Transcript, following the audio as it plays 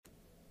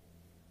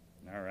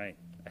All right.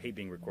 I hate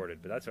being recorded,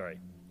 but that's all right.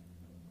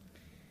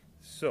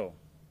 So,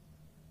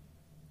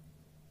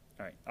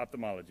 all right,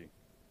 ophthalmology.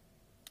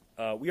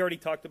 We already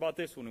talked about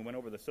this when we went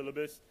over the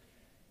syllabus,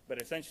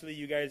 but essentially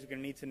you guys are going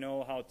to need to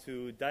know how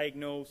to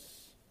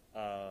diagnose,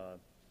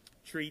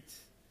 treat,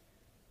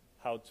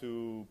 how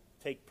to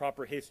take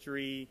proper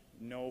history,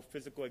 know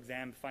physical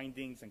exam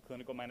findings and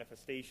clinical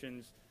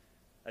manifestations,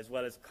 as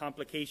well as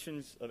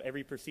complications of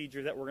every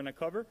procedure that we're going to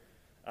cover.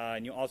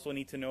 And you also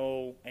need to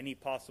know any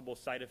possible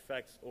side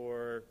effects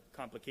or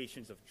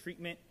complications of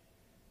treatment.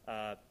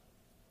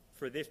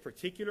 For this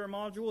particular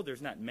module,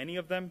 there's not many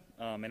of them,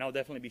 and I'll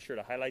definitely be sure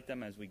to highlight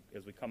them as we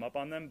come up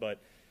on them.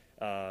 But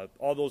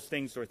all those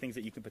things are things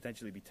that you can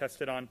potentially be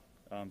tested on,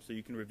 so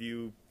you can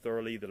review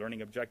thoroughly the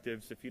learning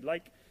objectives if you'd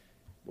like.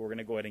 But we're going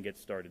to go ahead and get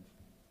started.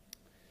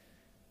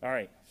 All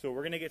right, so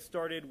we're going to get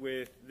started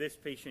with this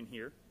patient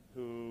here.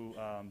 Who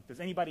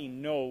does anybody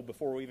know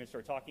before we even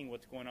start talking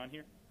what's going on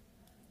here?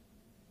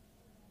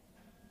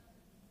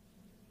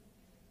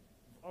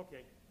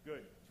 Okay,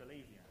 good.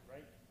 Chalazion,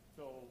 right?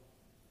 So,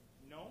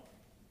 no,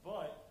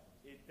 but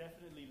it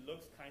definitely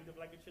looks kind of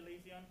like a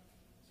chalazion.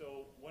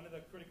 So one of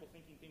the critical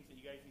thinking things that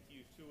you guys need to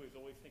use too is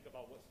always think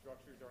about what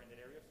structures are in that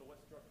area. So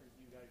what structures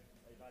do you guys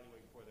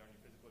evaluate for there on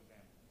your physical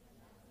exam?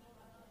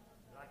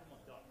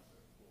 Lacrimal ducts.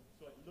 Cool.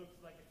 So it looks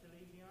like a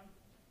chalazion,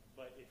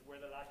 but it's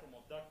where the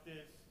lacrimal duct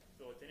is.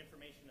 So it's an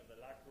information of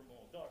the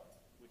lacrimal duct,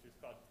 which is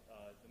called,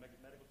 the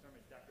medical term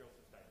is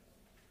dacryocystitis.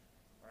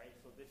 All right,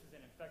 so this is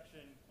an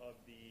infection of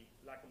the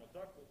lacrimal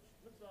duct, which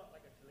looks a lot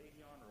like a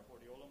chalazion or a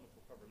hordeolum, which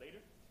we'll cover later.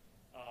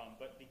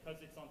 But because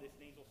it's on this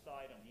nasal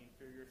side, on the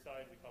inferior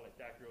side, we call it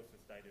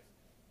dacryocystitis.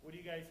 What do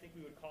you guys think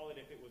we would call it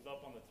if it was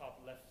up on the top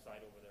left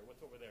side over there?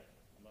 What's over there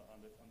on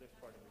this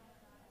part of it?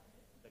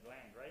 The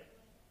gland, right?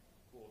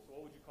 Cool. So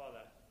what would you call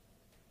that?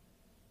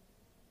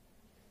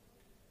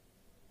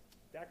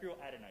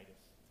 Dacryoadenitis,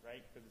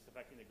 right? Because it's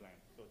affecting the gland.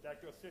 So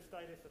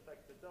dacryocystitis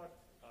affects the duct.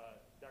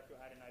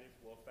 Dacryoadenitis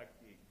will affect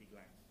the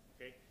glands.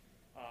 Okay.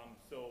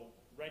 So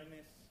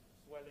redness,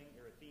 swelling,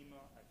 erythema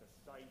at the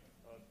site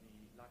of the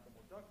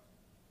lacrimal duct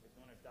is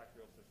known as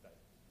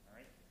dacryocystitis. All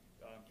right.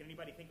 Can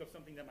anybody think of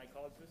something that might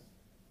cause this?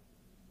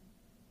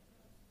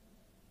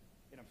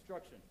 An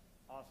obstruction.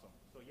 Awesome.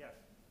 So yes,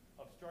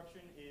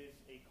 obstruction is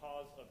a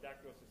cause of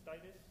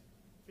dacryocystitis.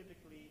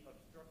 Typically,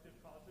 obstructive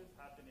causes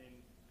happen in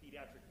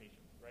pediatric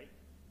patients, right?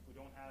 Who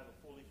don't have a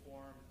fully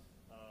formed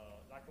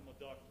lacrimal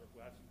duct or who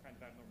have some kind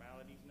of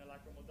abnormalities in the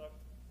lacrimal duct.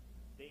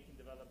 They can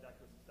develop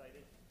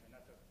dacryocystitis, and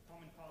that's a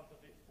common cause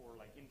of it for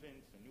like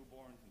infants and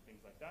newborns and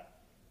things like that.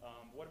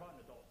 What about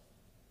in adults?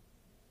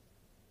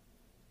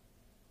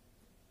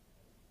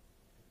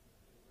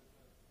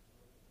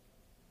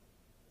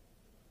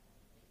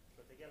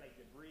 So if they get like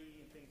debris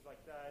and things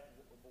like that,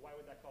 why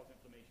would that cause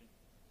inflammation?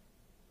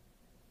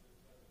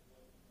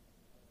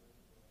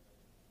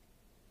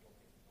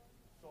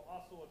 So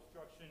also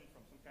obstruction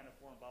from some kind of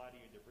foreign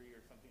body or debris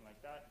or something like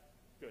that.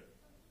 Good.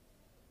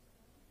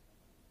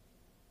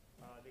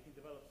 They can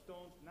develop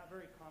stones. Not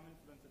very common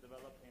for them to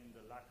develop in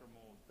the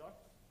lacrimal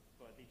duct,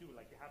 but they do.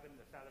 Like they happen in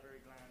the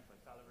salivary glands, like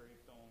salivary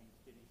stones,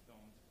 kidney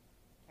stones.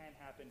 Can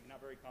happen.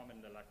 Not very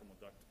common in the lacrimal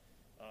duct.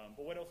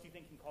 But what else do you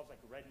think can cause like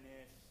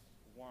redness,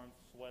 warmth,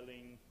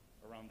 swelling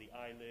around the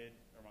eyelid,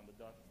 around the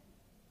duct?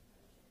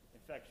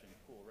 Infection.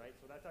 Cool, right?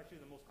 So that's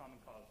actually the most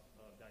common cause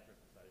of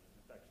dacryocystitis,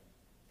 infection.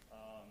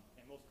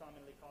 And most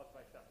commonly caused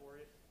by Staph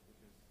aureus,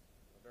 which is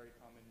a very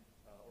common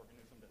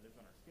organism that lives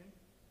on our skin.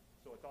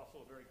 So it's also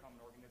a very common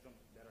organism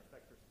that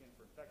affects our skin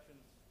for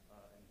infections,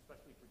 and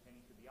especially pertaining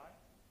to the eye.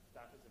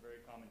 Staph is a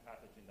very common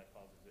pathogen that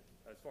causes it,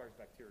 as far as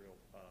bacterial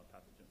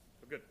pathogens.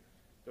 So good.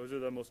 Those are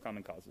the most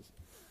common causes.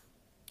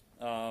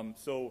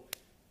 So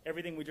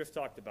everything we just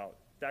talked about.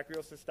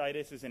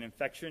 Dacryocystitis is an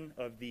infection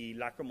of the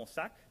lacrimal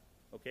sac,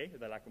 okay,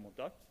 the lacrimal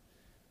duct.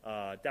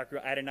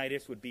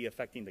 Dacryoadenitis would be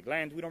affecting the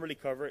gland. We don't really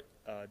cover it.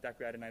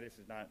 Dacryoadenitis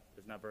is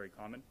not very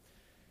common.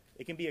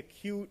 It can be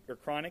acute or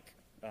chronic.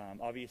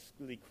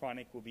 Obviously,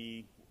 chronic will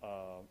be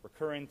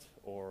recurrent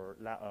or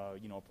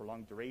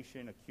prolonged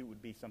duration. Acute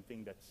would be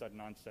something that's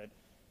sudden onset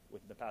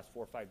within the past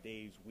 4 or 5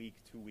 days, week,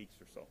 2 weeks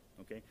or so.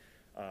 Okay.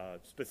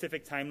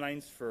 Specific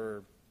timelines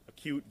for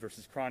acute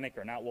versus chronic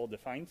are not well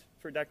defined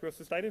for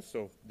dacryocystitis,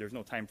 so there's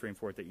no time frame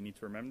for it that you need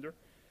to remember.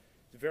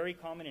 It's very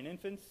common in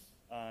infants.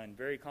 And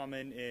very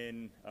common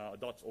in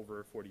adults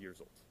over 40 years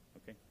old.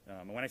 Okay,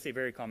 and when I say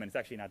very common, it's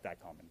actually not that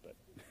common, but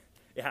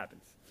it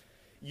happens.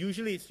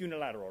 Usually, it's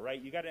unilateral,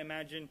 right? You got to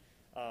imagine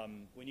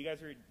when you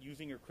guys are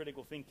using your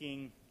critical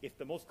thinking, if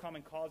the most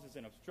common cause is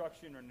an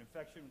obstruction or an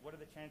infection, what are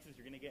the chances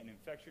you're going to get an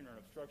infection or an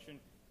obstruction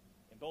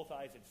in both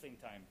eyes at the same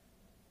time?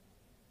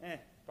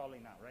 Probably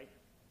not, right?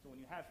 So when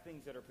you have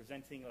things that are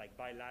presenting like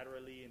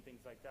bilaterally and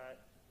things like that,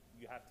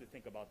 you have to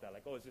think about that.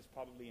 Like, oh, is this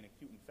probably an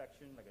acute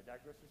infection, like a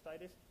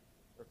dacryocystitis?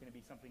 Or can it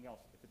be something else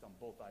if it's on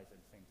both eyes at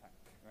the same time,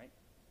 right?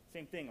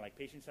 Same thing, like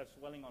patients have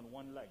swelling on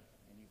one leg,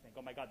 and you think,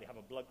 oh my God, they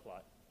have a blood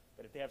clot.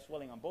 But if they have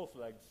swelling on both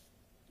legs,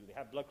 do they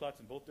have blood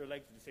clots in both their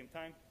legs at the same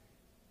time?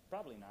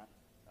 Probably not,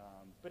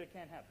 but it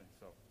can happen.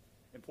 So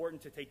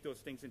important to take those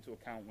things into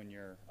account when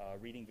you're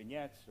reading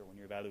vignettes or when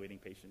you're evaluating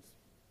patients.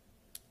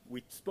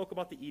 We spoke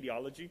about the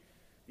etiology.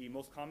 The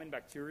most common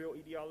bacterial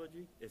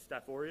etiology is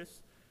Staph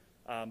aureus,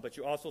 but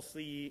you also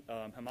see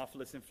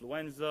Haemophilus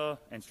influenza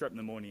and Strep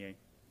pneumoniae.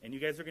 And you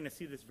guys are going to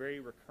see this very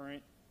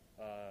recurrent.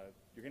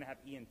 You're going to have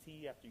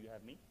ENT after you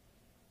have me.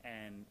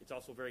 And it's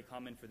also very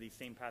common for these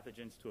same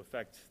pathogens to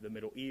affect the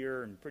middle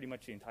ear and pretty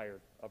much the entire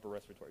upper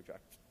respiratory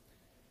tract.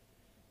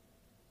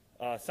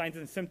 Signs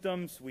and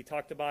symptoms, we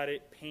talked about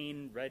it: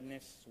 pain,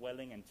 redness,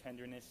 swelling, and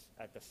tenderness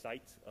at the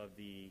site of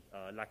the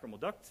lacrimal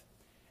duct.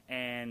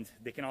 And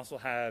they can also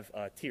have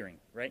tearing,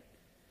 right?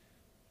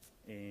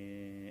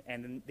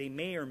 And they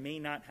may or may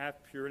not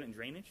have purulent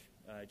drainage.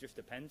 It just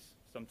depends.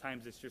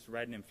 Sometimes it's just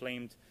red and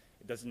inflamed.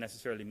 It doesn't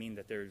necessarily mean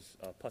that there's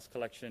pus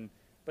collection,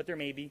 but there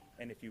may be.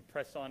 And if you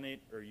press on it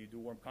or you do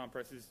warm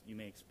compresses, you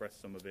may express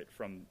some of it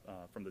from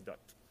the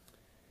duct.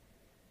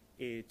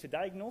 To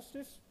diagnose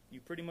this,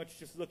 you pretty much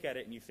just look at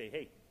it and you say,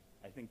 hey,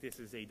 I think this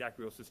is a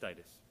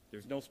dacryocystitis.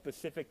 There's no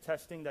specific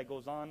testing that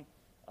goes on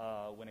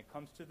when it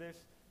comes to this.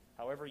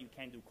 However, you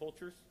can do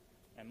cultures,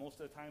 and most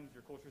of the times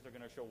your cultures are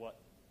going to show what?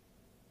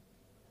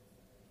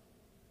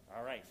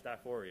 All right,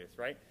 Staph aureus,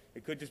 right?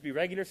 It could just be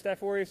regular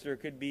Staph aureus, or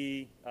it could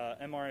be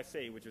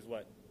MRSA, which is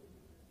what?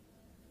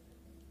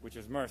 Which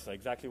is MRSA,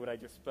 exactly what I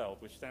just spelled,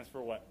 which stands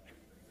for what?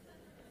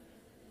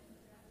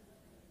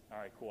 All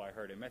right, cool, I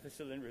heard it.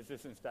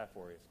 Methicillin-resistant Staph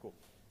aureus, cool.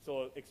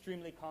 So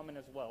extremely common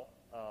as well.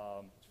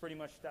 It's pretty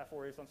much Staph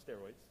aureus on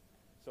steroids.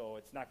 So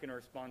it's not going to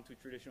respond to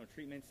traditional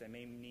treatments and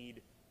may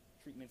need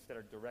treatments that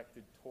are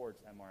directed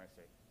towards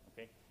MRSA,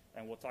 okay?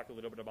 And we'll talk a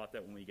little bit about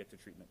that when we get to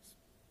treatments.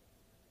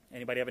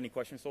 Anybody have any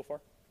questions so far?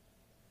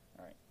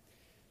 All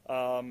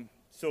right.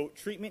 So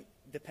treatment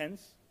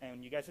depends,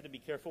 and you guys have to be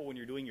careful when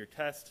you're doing your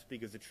test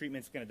because the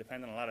treatment's going to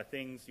depend on a lot of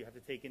things. You have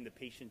to take in the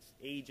patient's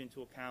age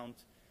into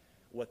account,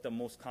 what the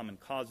most common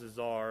causes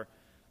are.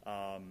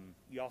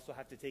 You also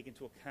have to take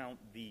into account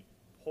the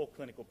whole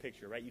clinical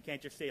picture, right? You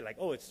can't just say like,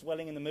 oh, it's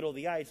swelling in the middle of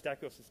the eye, it's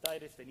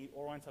dacryocystitis, they need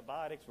oral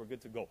antibiotics, we're good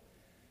to go.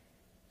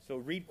 So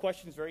read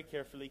questions very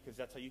carefully because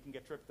that's how you can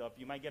get tripped up.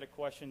 You might get a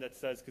question that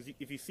says, because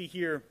if you see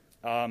here,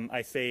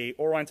 I say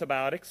oral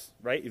antibiotics,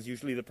 right, is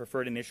usually the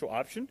preferred initial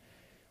option.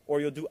 Or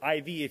you'll do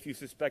IV if you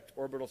suspect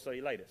orbital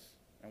cellulitis.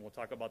 And we'll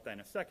talk about that in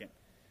a second.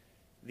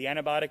 The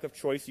antibiotic of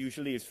choice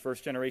usually is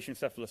first-generation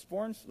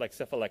cephalosporins, like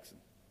cephalexin,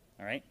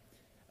 all right?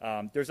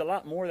 There's a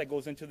lot more that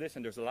goes into this,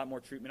 and there's a lot more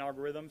treatment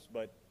algorithms,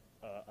 but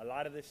a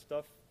lot of this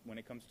stuff, when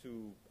it comes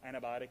to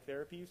antibiotic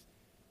therapies,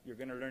 you're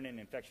going to learn in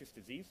infectious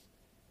disease.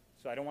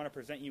 So I don't want to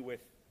present you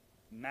with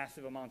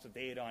massive amounts of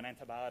data on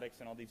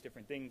antibiotics and all these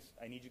different things.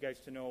 I need you guys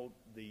to know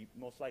the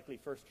most likely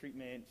first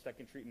treatment,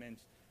 second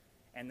treatments,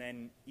 and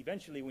then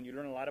eventually when you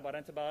learn a lot about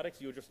antibiotics,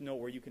 you'll just know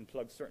where you can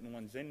plug certain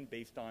ones in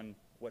based on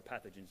what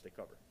pathogens they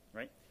cover,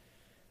 right?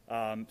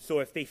 So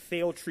if they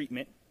fail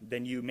treatment,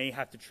 then you may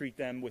have to treat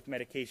them with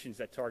medications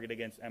that target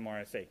against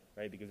MRSA,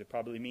 right? Because it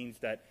probably means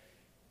that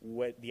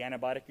what the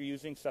antibiotic you're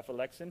using,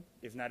 cephalexin,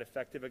 is not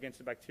effective against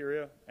the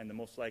bacteria, and the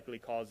most likely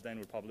cause then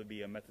would probably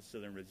be a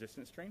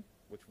methicillin-resistant strain,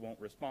 which won't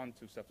respond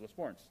to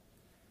cephalosporins.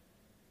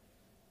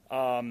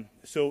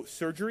 So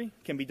surgery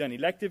can be done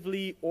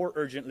electively or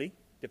urgently,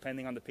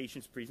 depending on the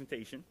patient's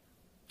presentation.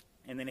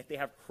 And then if they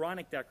have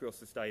chronic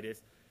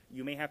dacryocystitis,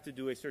 you may have to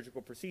do a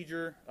surgical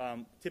procedure.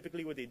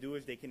 Typically what they do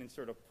is they can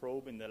insert a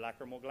probe in the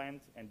lacrimal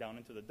gland and down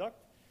into the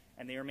duct,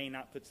 and they may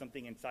not put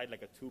something inside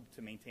like a tube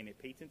to maintain it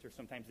patent, or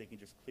sometimes they can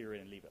just clear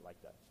it and leave it like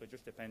that. So it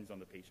just depends on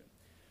the patient.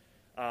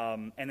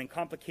 And then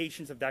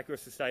complications of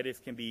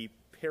dacryocystitis can be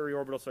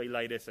periorbital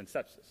cellulitis and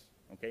sepsis,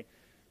 okay?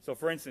 So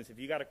for instance, if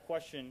you got a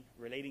question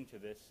relating to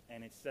this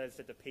and it says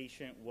that the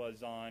patient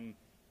was on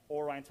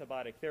oral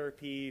antibiotic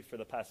therapy for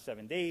the past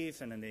 7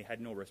 days and then they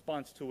had no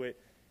response to it,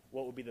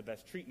 what would be the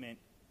best treatment?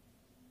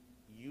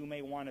 You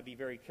may want to be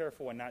very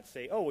careful and not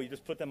say, oh, well, you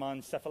just put them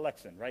on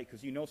cephalexin, right?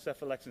 Because you know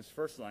cephalexin's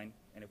first line,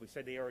 and if we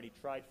said they already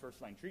tried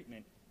first-line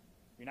treatment,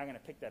 you're not going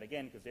to pick that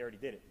again because they already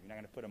did it. You're not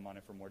going to put them on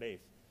it for more days.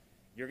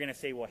 You're going to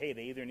say, well, hey,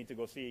 they either need to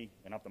go see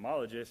an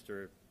ophthalmologist,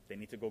 or they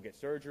need to go get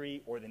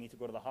surgery, or they need to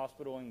go to the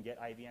hospital and get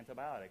IV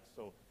antibiotics.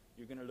 So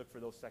you're going to look for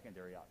those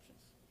secondary options,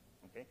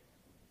 okay?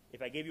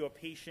 If I gave you a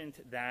patient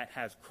that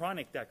has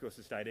chronic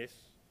dacryocystitis,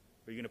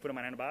 are you going to put them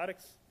on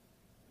antibiotics?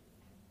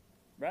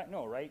 Right?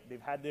 No, right?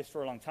 They've had this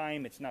for a long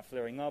time. It's not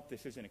flaring up.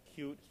 This isn't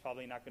acute. It's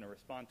probably not going to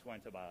respond to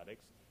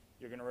antibiotics.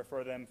 You're going to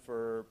refer them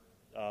for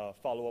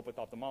follow-up with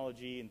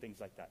ophthalmology and things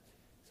like that.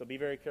 So be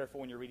very careful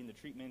when you're reading the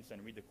treatments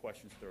and read the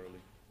questions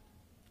thoroughly.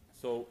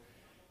 So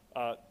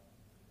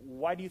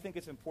why do you think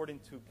it's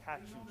important to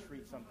catch and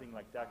treat something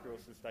like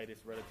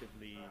dacryocystitis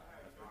relatively?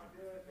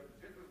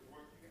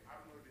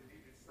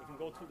 It can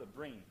go to the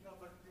brain.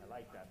 I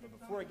like that. But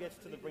before it gets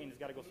to the brain, it's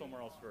got to go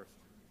somewhere else first.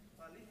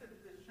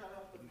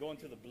 It can go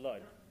into the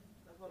blood.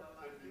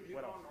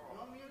 What else?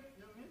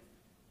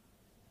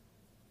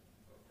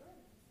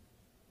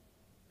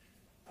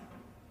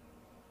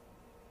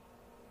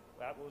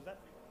 What was that?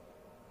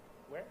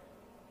 Where?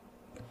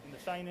 In the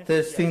sinus?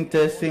 Testing,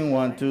 testing,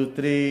 1, 2,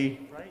 3.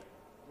 Right?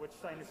 Which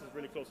sinus is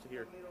really close to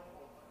here?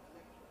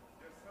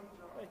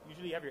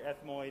 Usually you have your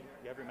ethmoid,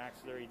 you have your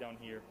maxillary down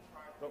here.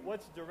 But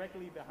what's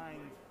directly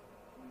behind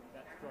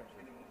that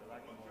structure, the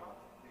lacrimal?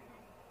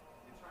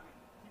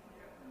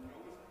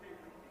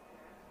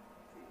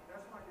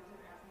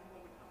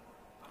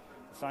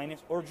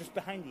 Sinus, or just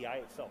behind the eye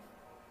itself.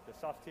 The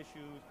soft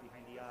tissues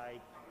behind the eye,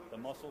 the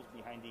muscles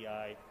behind the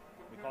eye.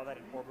 We call that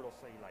an orbital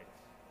cellulitis.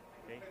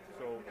 Okay,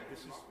 so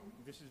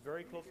this is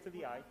very close to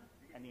the eye,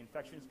 and the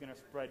infection is going to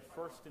spread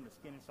first in the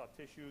skin and soft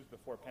tissues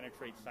before it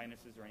penetrates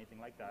sinuses or anything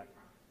like that.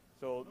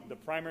 So the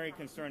primary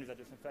concern is that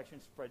this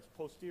infection spreads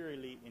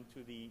posteriorly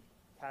into the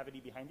cavity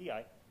behind the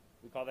eye.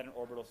 We call that an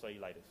orbital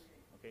cellulitis.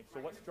 Okay,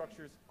 so what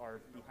structures are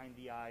behind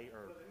the eye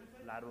or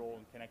lateral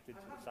and connected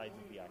to the sides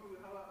of the eye?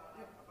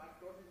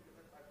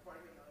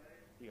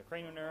 You got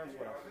cranial nerves,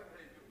 what else?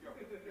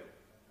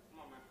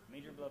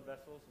 Major blood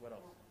vessels, what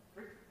else?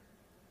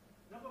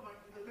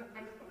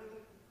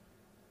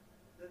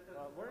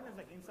 Where is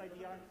like inside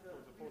the eye,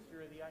 towards the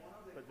posterior of the eye?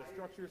 But the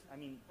structures, I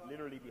mean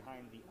literally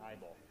behind the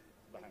eyeball.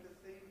 Behind.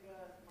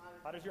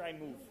 How does your eye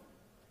move?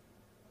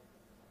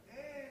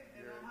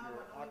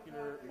 Your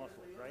ocular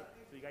muscles, right?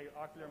 So you got your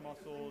ocular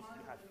muscles,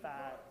 you have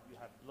fat, you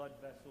have blood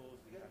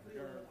vessels, you have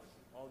nerves,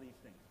 all these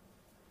things.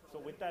 So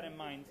with that in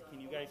mind, can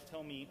you guys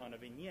tell me on a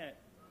vignette,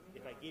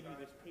 if I gave you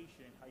this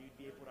patient, how you'd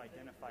be able to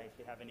identify if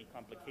they have any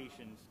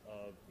complications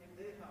of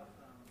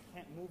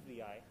can't move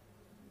the eye.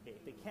 Okay,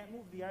 if they can't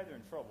move the eye, they're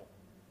in trouble.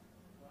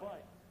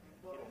 But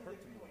it'll hurt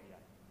to move the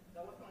eye.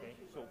 Okay,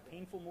 so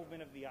painful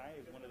movement of the eye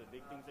is one of the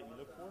big things that you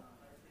look for.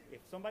 If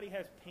somebody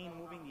has pain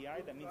moving the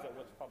eye, that means that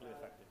what's probably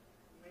affected?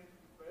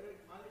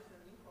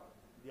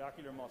 The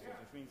ocular muscles,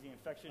 which means the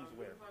infection is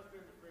where?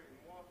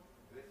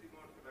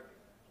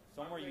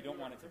 Somewhere you don't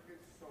want it to.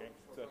 Okay,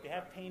 so if they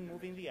have pain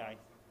moving the eye,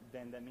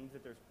 then that means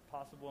that there's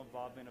possible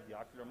involvement of the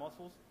ocular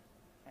muscles,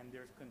 and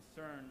there's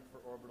concern for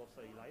orbital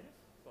cellulitis.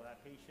 So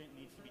that patient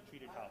needs to be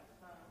treated how?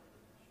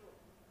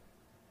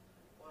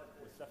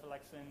 With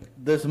cephalexin.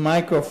 This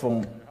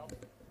microphone.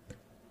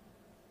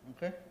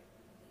 Okay. IV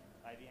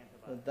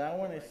antibiotics. So that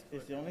one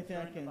is the only thing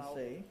I can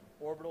say.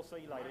 Orbital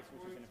cellulitis,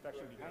 which is an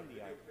infection behind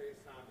the eye.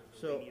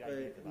 So no The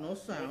other thing you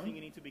sound,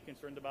 need to be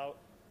concerned about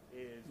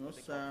is No what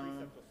they call sound.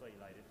 preceptal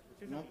cellulitis,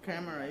 which isn't no behind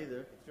camera the eye,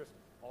 either. It's just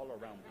all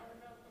around.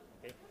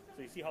 Okay,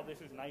 so you see how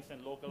this is nice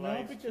and No,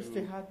 localized because to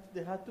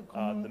they had to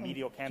come the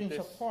medial and change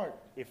canthus. apart.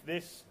 If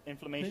this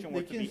inflammation They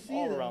were to can be see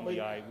all them, around the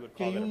but eye, we would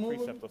can call it you a move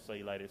them? preceptal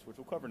cellulitis, which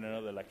we'll cover in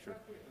another lecture.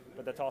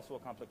 But that's also a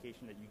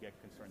complication that you get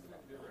concerned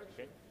about.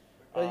 Okay.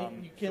 But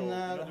you so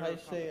cannot, another how you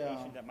say,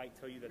 complication that might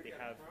tell you that they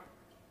have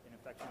an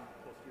infection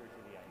posterior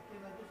to the eye.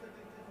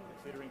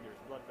 Considering there's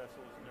blood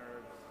vessels,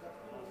 nerves,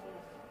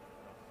 muscles.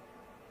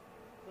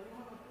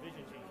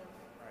 Vision changes.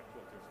 All right,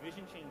 cool. There's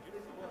vision changes,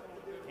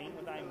 pain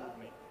with eye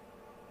movement.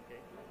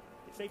 Okay.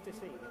 It's safe to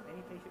say if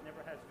any patient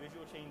never has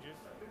visual changes,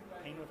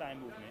 pain with eye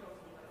movement,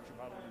 you should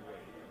probably be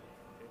worried.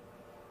 Okay.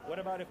 What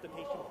about if the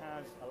patient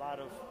has a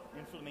lot of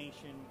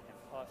inflammation and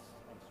pus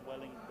and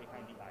swelling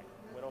behind the eye?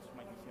 What else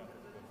might you see on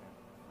physical exam?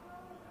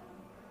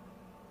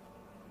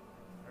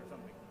 Or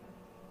something.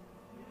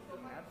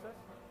 An abscess?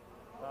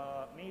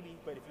 Maybe,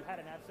 but if you had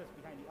an abscess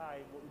behind the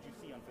eye, what would you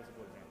see on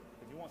physical exam?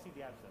 Because you won't see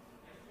the abscess.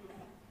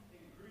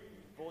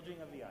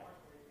 Bulging of the eye.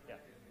 Yeah.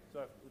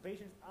 So if the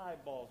patient's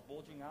eyeballs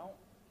bulging out,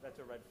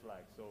 that's a red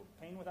flag. So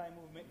pain with eye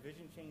movement,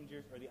 vision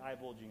changes, or the eye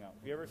bulging out.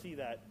 If you ever see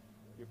that,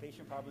 your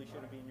patient probably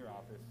shouldn't be in your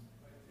office.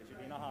 They should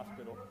be in a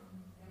hospital,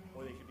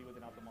 or they should be with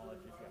an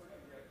ophthalmologist. Yes.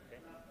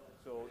 Okay.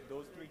 So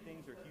those three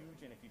things are huge,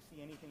 and if you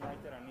see anything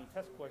like that on any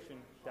test question,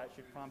 that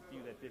should prompt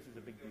you that this is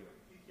a big deal.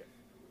 Yes.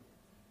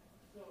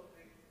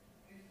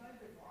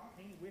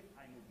 Pain with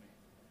eye movement.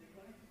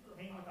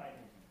 Pain with eye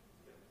movement.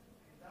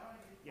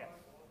 Yes.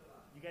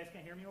 You guys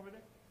can't hear me over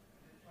there?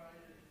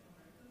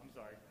 I'm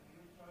sorry.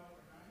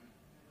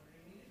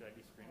 Should I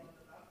be screaming?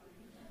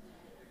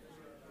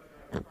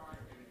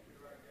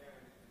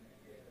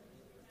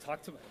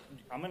 Talk to me.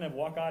 I'm going to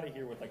walk out of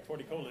here with like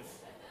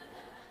torticollis.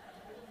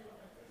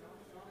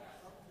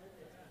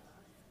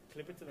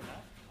 Clip it to the mouth?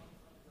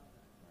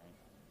 All right.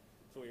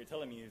 So what you're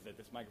telling me is that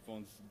this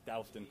microphone's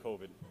doused in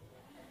COVID.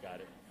 Got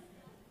it.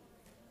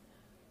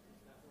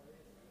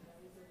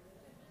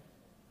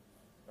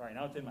 All right,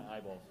 now it's in my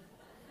eyeballs.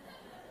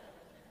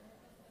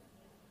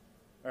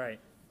 All right.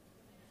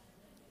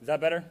 Is that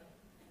better?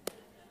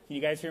 Can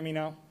you guys hear me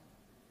now?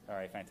 All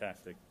right,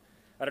 fantastic.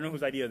 I don't know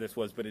whose idea this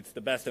was, but it's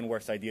the best and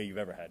worst idea you've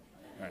ever had.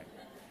 All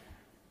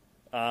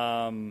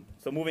right.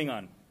 So moving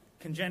on.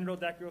 Congenital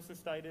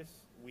dacryocystitis.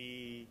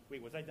 Wait,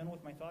 was I done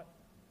with my thought?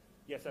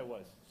 Yes, I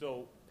was.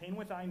 So pain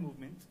with eye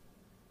movement,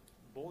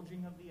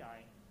 bulging of the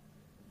eye,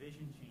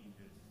 vision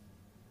changes.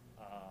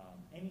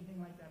 Anything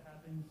like that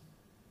happens,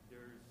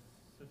 there's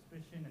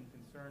suspicion and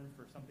concern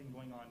for something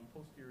going on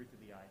posterior to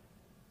the eye,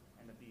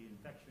 and that the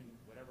infection,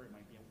 whatever it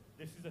might be.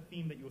 This is a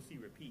theme that you'll see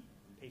repeat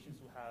in patients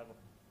who have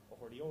a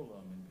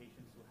hordeolum and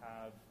patients who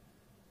have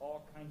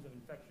all kinds of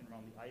infection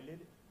around the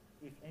eyelid.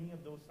 If any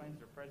of those signs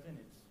are present,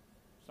 it's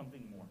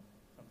something more,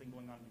 something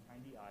going on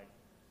behind the eye.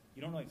 You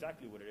you don't know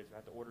exactly what it is, you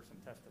have to order some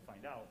tests to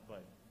find out,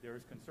 but there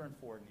is concern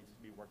for it, needs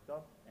to be worked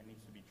up, and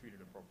needs to be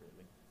treated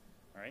appropriately.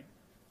 All right?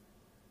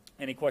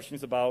 Any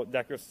questions about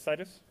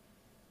dacryocystitis?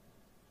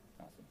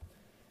 Awesome.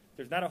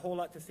 There's not a whole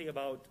lot to say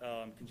about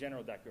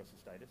congenital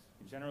dacryocystitis.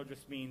 Congenital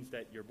just means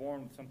that you're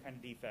born with some kind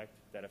of defect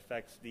that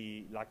affects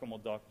the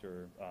lacrimal duct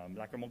or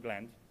lacrimal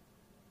gland,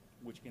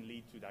 which can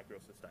lead to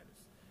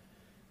dacryocystitis.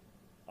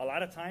 A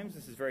lot of times,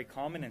 this is very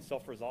common and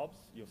self-resolves.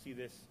 You'll see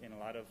this in a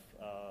lot of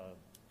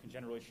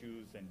congenital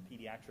issues and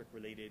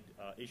pediatric-related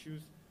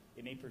issues.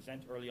 It may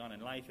present early on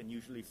in life and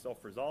usually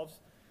self-resolves,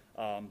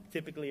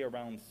 typically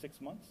around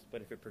 6 months.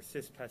 But if it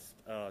persists past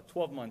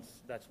 12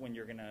 months, that's when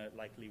you're going to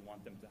likely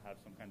want them to have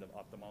some kind of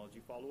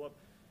ophthalmology follow-up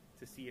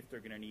to see if they're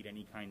going to need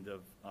any kind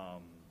of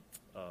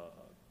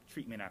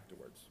treatment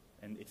afterwards.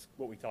 And it's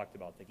what we talked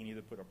about. They can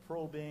either put a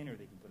probe in or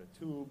they can put a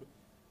tube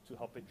to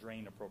help it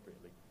drain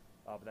appropriately.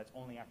 But that's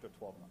only after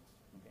 12 months.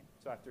 Okay?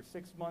 So after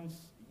 6 months,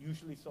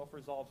 usually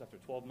self-resolves. After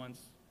 12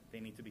 months, they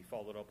need to be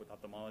followed up with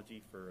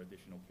ophthalmology for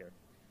additional care.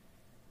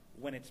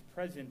 When it's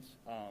present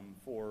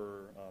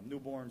for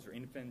newborns or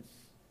infants,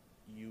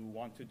 you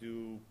want to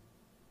do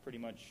pretty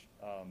much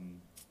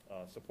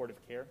supportive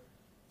care.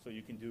 So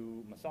you can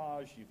do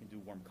massage, you can do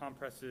warm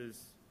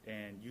compresses,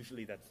 and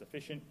usually that's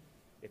sufficient.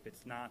 If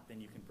it's not, then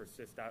you can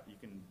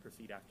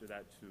proceed after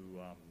that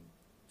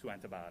to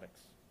antibiotics.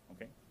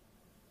 Okay.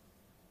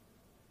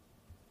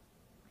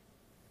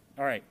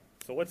 All right.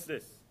 So what's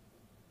this?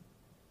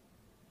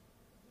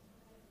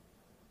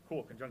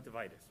 Cool,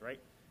 conjunctivitis,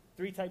 right?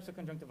 3 types of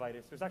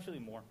conjunctivitis. There's actually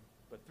more,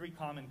 but 3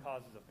 common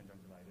causes of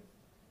conjunctivitis.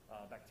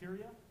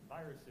 Bacteria,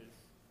 viruses,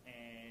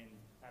 and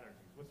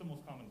allergies. What's the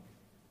most common one?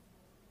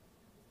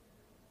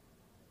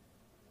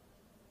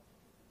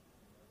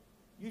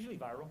 Usually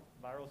viral.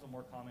 Viral is a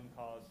more common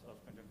cause of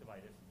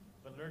conjunctivitis,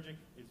 but allergic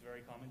is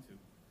very common too.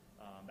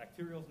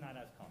 Bacterial is not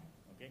as common,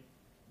 okay?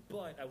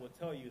 But I will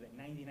tell you that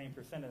 99%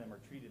 of them are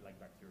treated like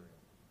bacterial,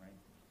 right?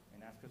 And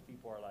that's because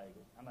people are like,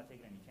 I'm not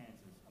taking any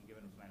chances, I'm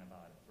giving them some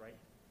antibiotics, right?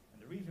 And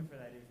the reason for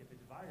that is if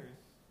it's a virus,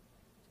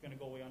 it's going to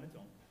go away on its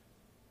own.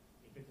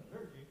 If it's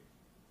allergic,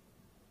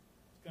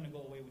 it's going to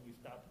go away when you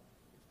stop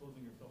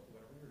exposing yourself to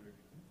whatever you're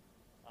allergic to.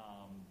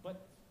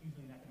 But it's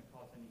usually not going to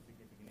cause any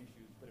significant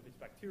issues. But if it's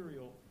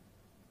bacterial,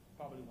 you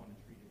probably want to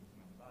treat it with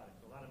some antibiotics.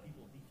 So a lot of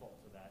people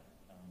default to that.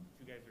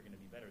 You guys are going to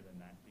be better than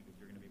that because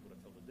you're going to be able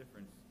to tell the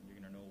difference. And you're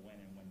going to know when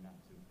and when not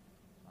to.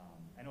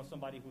 I know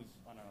somebody who's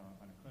on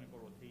a clinical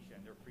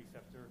rotation, their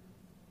preceptor,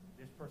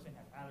 this person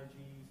has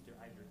allergies, their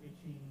eyes are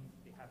itching,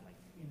 they have like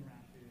skin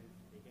rashes,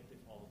 they get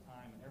this all the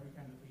time, and every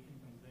time the patient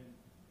comes in,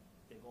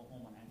 they go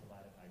home on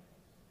antibiotic eye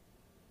drops.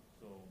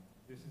 So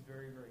this is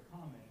very, very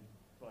common,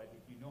 but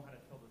if you know how to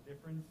tell the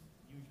difference,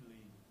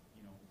 usually,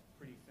 it's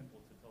pretty simple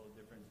to tell the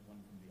difference one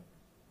from the other,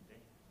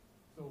 okay?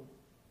 So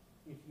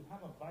if you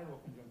have a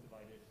viral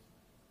conjunctivitis,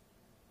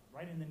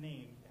 right in the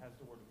name, it has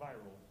the word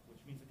viral,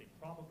 which means that they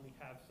probably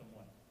have some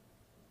what?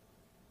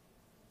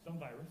 Some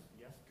virus,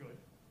 yes, good.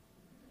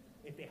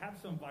 If they have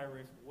some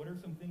virus, what are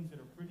some things that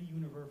are pretty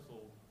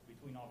universal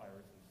between all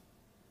viruses?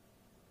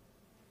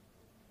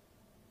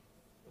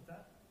 What's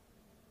that?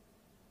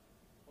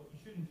 Well, you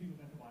shouldn't treat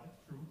with antibiotics,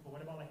 true, but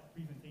what about like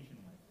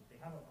presentation-wise? If they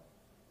have a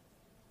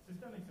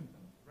systemic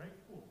symptoms, right?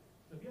 Cool.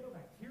 So if you have a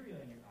bacteria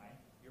in your eye,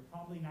 you're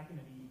probably not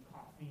going to be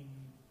coughing,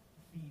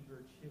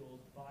 fever,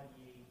 chills, body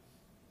aches,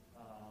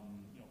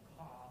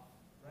 cough,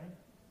 right?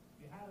 If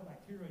you have a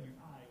bacteria in your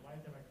eye, why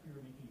is that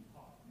bacteria making you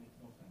cough? It makes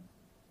no sense.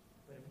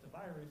 But if it's a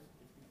virus,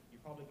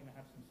 you're probably going to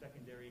have some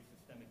secondary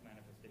systemic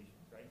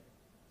manifestations, right?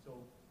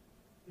 So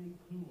big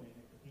clue in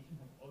if the patient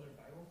has other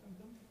viral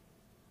symptoms,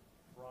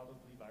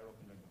 probably viral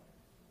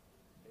conjunctivitis.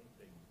 Okay,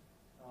 big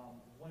one.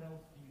 What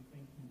else do you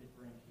think can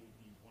differentiate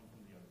these one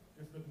from the other?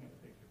 Just looking at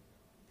the picture.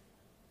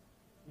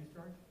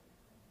 Discharge?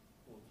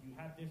 Cool. Do you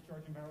have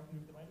discharge in viral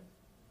conjunctivitis?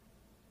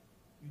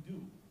 You do.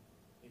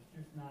 It's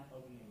just not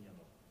ugly and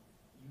yellow.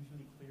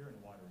 Usually clear and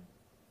watery.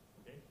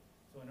 Okay?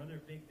 So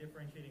another big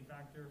differentiating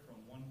factor from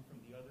one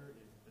from the other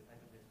is the type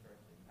of discharge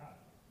that you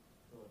have.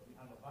 So if you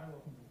have a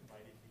viral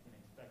conjunctivitis, you can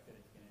expect that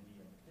it's going to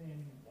be a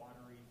thin,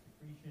 watery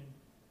secretion,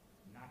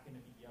 not going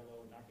to be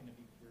yellow, not going to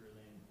be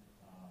purulent.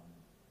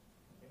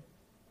 Okay?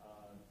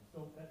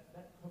 So that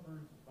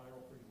covers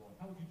viral pretty well.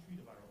 How would you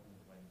treat a viral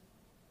conjunctivitis?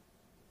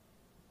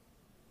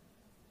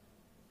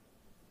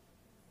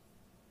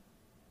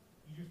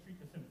 You just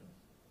treat the symptoms,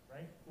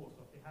 right? Cool.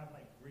 So if they have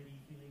like gritty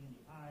feeling in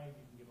the eyes,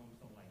 you can give them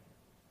some like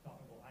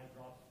topical eye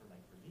drops for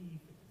like relief.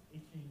 If it's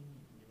itching, you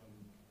can give them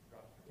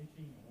drops for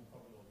itching, and we'll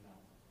cover those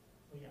now.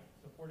 So yeah,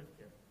 supportive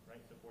care,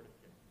 right? Supportive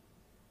care.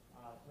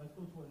 So let's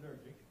go to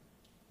allergic.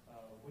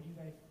 What do you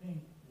guys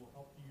think will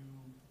help you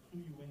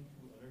clue you into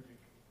allergic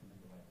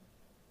conjunctivitis?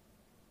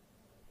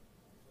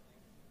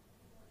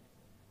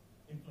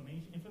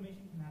 Inflammation.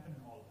 Inflammation can happen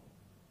in all of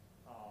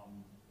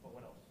them. But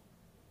what else?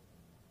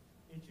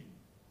 Itching.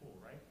 Cool,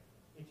 right?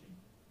 Itching.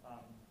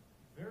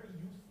 Very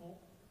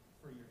useful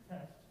for your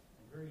test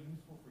and very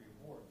useful for your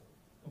boards.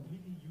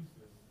 Completely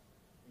useless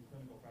in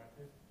clinical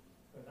practice.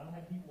 Because I've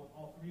had people with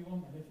all 3 of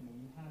them, and listen,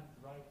 when you have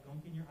dry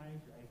gunk in your eyes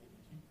get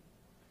itchy.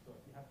 So if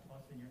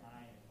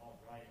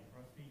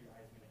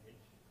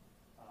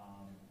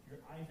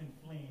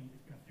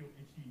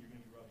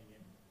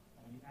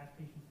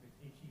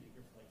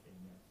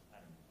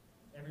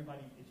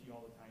everybody itchy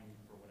all the time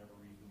for whatever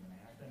reason? When I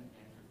ask them,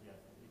 the answer is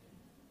yes, it's itchy.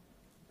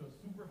 So it's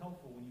super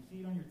helpful. When you see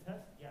it on your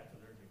test, yeah, it's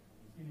allergic.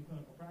 When you see it in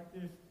clinical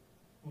practice,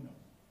 who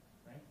knows,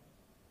 right?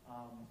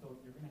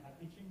 So you're going to have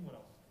itching. What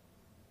else?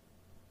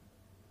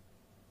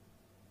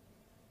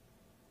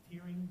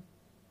 Tearing.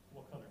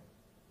 What color?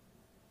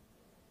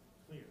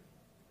 Clear.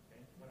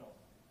 Okay. What else?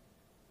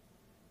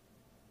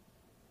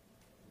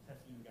 I'm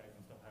testing you guys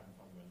and stuff I haven't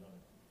talked about. I love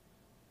it.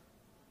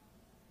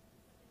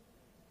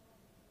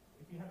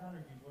 If you have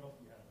allergies, what else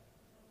do you have?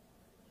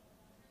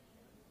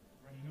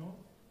 Runny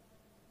nose,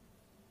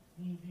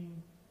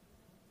 sneezing,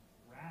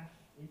 rash,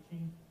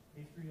 itching,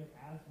 history of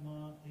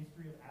asthma,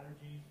 history of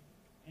allergies.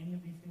 Any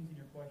of these things in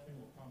your question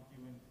will prompt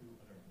you into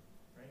allergic,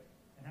 right?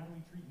 And how do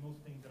we treat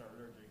most things that are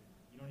allergic?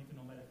 You don't need to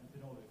know medicine to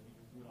know this. You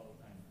just do it all the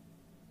time.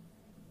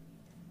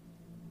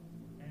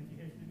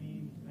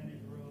 Antihistamines,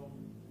 Benadryl,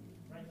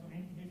 right? So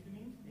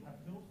antihistamines, they have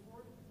pills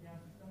for it. They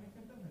have systemic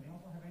symptoms, and they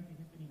also have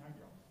antihistamine eye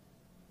drops.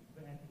 You can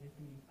put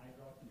antihistamine eye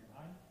drops in your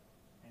eye,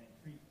 and it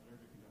treats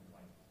allergic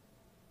conjunctivitis.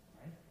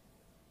 Right?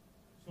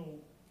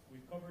 So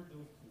we've covered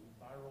those two,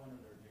 viral and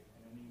allergic,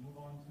 and then we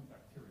move on to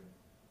bacterial.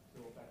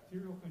 So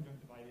bacterial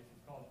conjunctivitis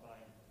is caused by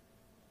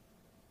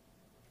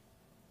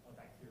a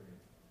bacteria.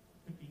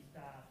 Could be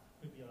staph,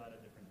 could be a lot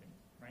of different things,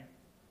 right?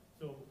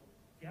 So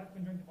if you have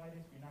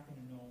conjunctivitis, you're not going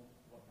to know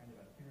what kind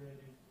of bacteria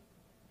it is.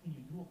 Can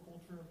you do a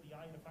culture of the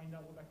eye to find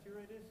out what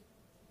bacteria it is?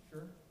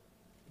 Sure.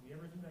 Do we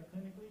ever do that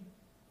clinically?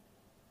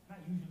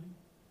 Not usually,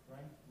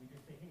 right? We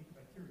just say, hey, it's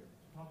a bacteria.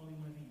 It's probably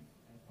one of these,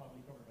 and it's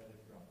probably covered by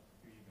this drug.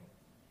 Here you go.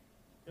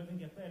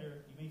 Doesn't get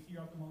better. You may see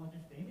your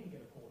ophthalmologist. They may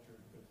get a culture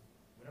because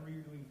whatever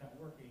you're doing is not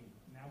working.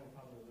 Now we're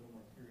probably a little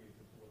more curious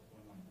as to what's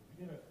going on. If we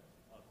did a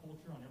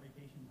culture on every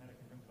patient who had a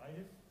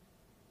conjunctivitis,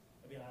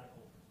 that'd be a lot of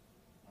cultures.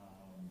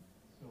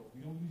 So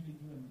we don't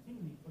usually do them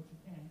routinely, but you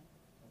can.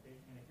 Okay?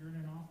 And if you're in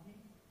an OSCE,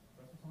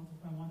 Professor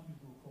Santos wants you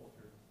to do a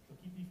culture. So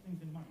keep these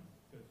things in mind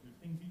because there's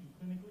things you do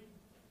clinically,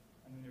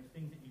 and then there's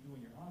things that you do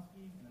in your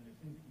OSCE, and then there's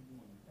things that you do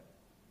on your test.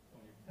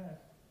 So on your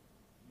test,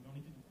 you don't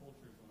need to do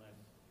cultures unless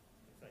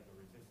it's like a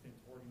resistant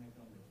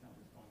organism that's not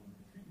responding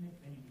to treatment,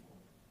 then you do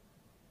cultures.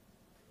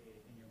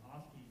 In your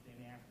OSCEs, they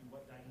may ask you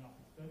what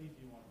diagnostic studies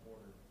you want to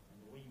order.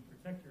 And the way you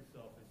protect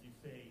yourself is you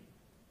say,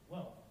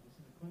 well, this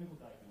is a clinical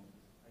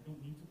diagnosis. I don't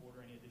need to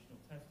order any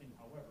additional testing.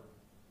 However,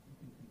 you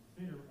can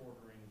consider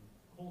ordering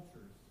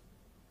cultures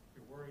if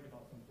you're worried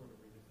about some sort of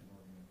resistant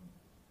organism.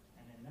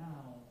 And then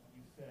now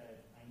you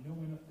said, I know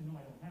enough to know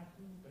I don't have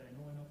to, but I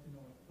know enough to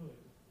know I could,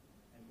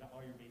 and got all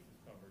your bases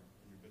covered,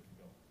 and you're good to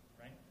go,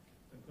 right?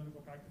 So in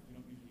clinical practice, we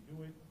don't usually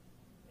do it.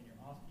 In your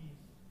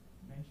OSCEs,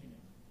 mention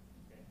it,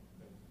 okay?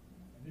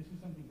 And this is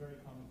something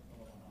very common to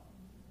come up on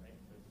OSCEs, right?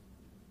 Because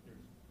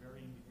there's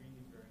varying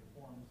degrees, varying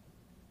forms,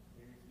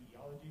 various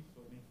etiologies,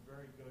 so it makes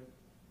very good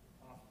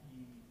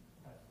OSCE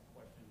test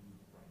question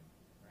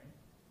right?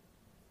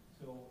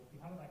 So if you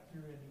have a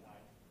bacteria in the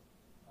eye,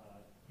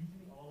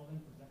 usually all of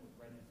them present with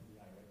redness in the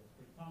eye, right? That's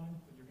pretty common,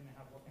 but you're going to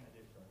have what kind of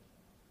discharge?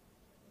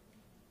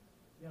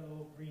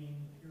 Yellow, green,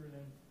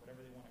 purulent, whatever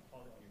they want to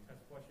call it on your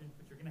test question,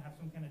 but you're going to have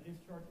some kind of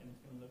discharge, and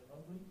it's going to look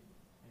ugly,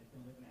 and it's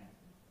going to look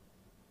nasty.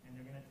 And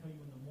they're going to tell you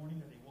in the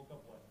morning that they woke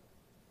up what?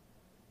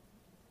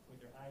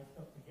 With their eyes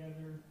stuck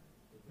together,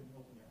 they couldn't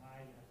open their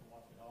eye, they have to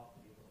wash it off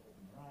to be able to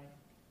open their eye.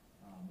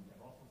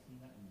 I've also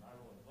seen that in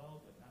viral as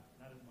well, but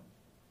not as much.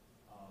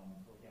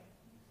 So yeah,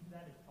 you see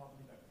that, it's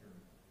probably bacterial.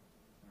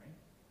 All right?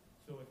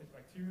 So if it's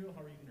bacterial,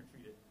 how are you going to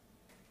treat it?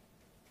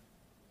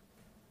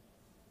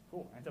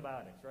 Cool,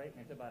 antibiotics, right?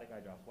 Antibiotic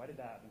eye drops. Why did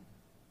that happen?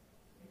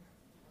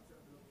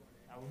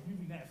 I was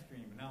using that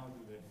stream, but now I'll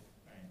do this.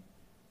 Right?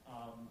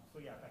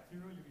 So yeah,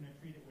 bacterial, you're going to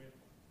treat it with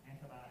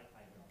antibiotic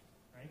eye drops,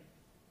 right?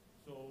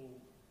 So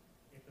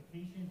if the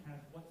patient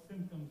has what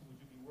symptoms, would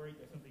you be worried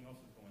that something else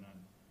is going on?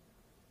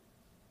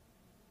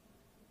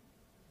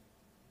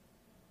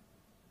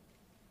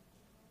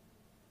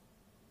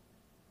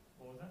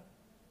 What was that?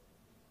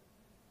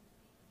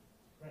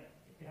 Right.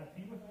 If they have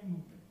pain with eye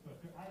movement, so if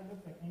their eye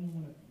looks like any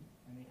one of these,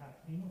 and they have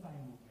pain with eye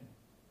movement,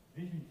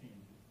 vision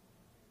changes,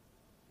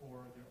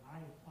 or their eye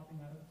is popping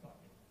out of the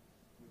socket,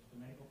 which the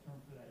medical term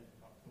for that is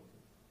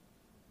proptosis.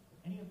 If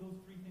any of those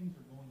three things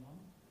are going on,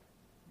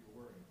 you're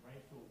worried,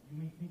 right? So you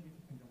may think it's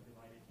a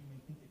conjunctivitis, you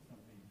may think it's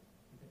something.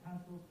 If it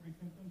has those three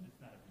symptoms, it's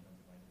not a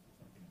conjunctivitis, it's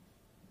something else.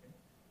 Okay?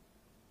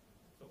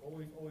 So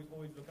always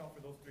look out for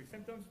those three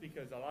symptoms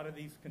because a lot of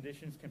these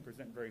conditions can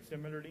present very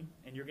similarly,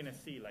 and you're going to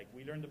see, like,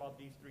 we learned about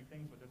these three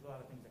things, but there's a lot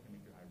of things that can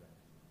make your eye red.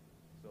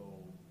 So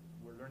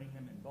we're learning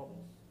them in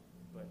bubbles,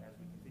 but as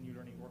we continue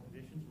learning more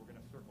conditions, we're going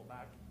to circle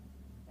back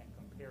and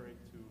compare it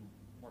to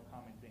more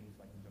common things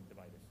like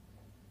conjunctivitis.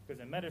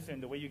 Because in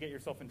medicine, the way you get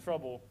yourself in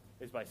trouble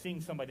is by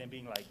seeing somebody and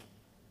being like,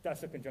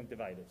 that's a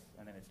conjunctivitis,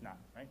 and then it's not,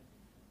 right?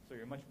 So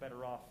you're much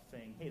better off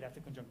saying, hey, that's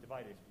a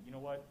conjunctivitis. But you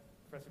know what?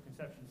 Professor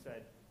Concepcion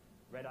said,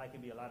 red eye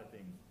can be a lot of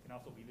things. It can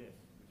also be this,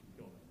 which can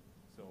kill them.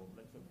 So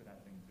let's look for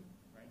that thing too,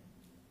 right?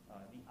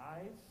 The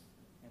eyes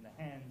and the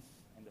hands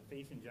and the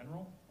face in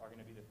general are going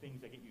to be the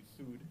things that get you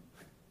sued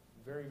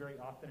very, very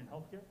often in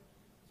healthcare.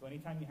 So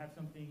anytime you have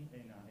something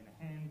in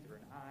a hand or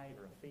an eye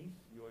or a face,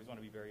 you always want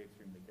to be very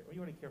extremely careful.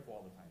 You want to be careful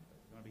all the time, but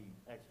you want to be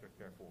extra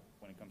careful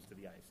when it comes to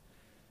the eyes.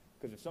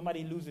 Because if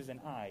somebody loses an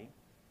eye,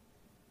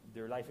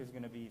 their life is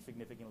going to be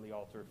significantly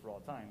altered for all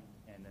time,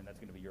 and then that's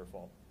going to be your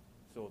fault.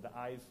 So the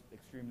eyes,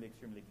 extremely,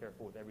 extremely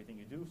careful with everything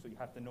you do. So you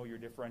have to know your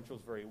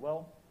differentials very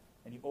well,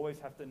 and you always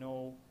have to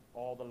know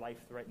all the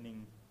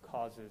life-threatening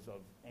causes of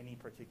any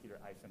particular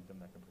eye symptom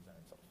that can present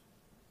itself.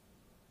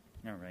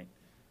 All right,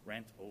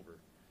 rant over.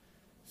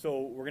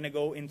 So we're going to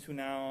go into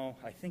now,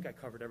 I think I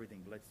covered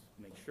everything, but let's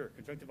make sure.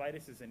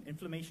 Conjunctivitis is an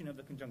inflammation of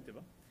the conjunctiva.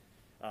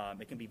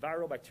 It can be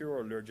viral, bacterial,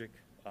 or allergic.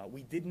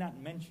 We did not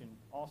mention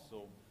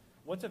also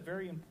what's a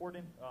very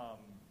important,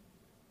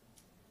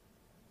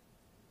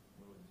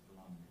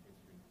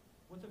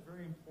 what's a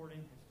very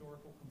important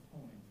historical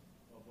component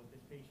of what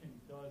this patient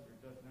does or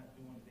does not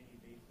do on a daily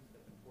basis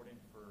that's important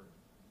for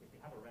if they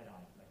have a red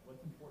eye? Like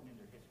what's important in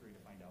their history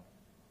to find out?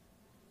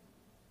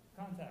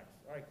 Contacts.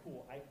 All right,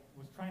 cool. I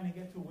was trying to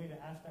get to a way to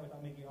ask that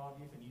without making it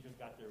obvious, and you just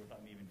got there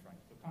without me even trying.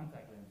 So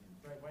contact lenses,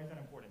 right? Why is that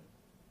important?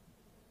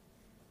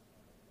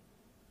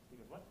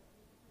 Because what?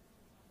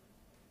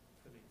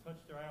 Because they touch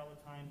their eye all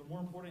the time. But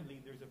more importantly,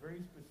 there's a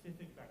very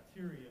specific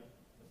bacteria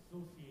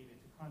associated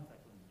to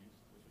contact lens use,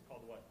 which is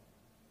called what?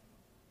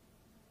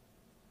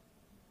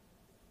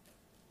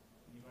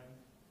 Anybody?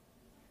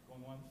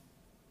 Going once?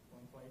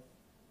 Going twice?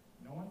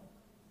 No one?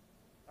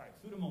 All right,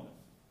 Pseudomonas.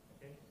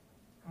 Okay?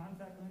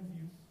 Contact lens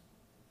use.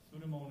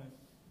 Pseudomonas,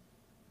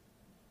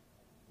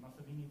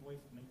 Massavini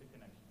voice, make the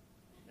connection.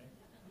 Okay?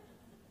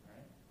 All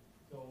right.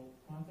 So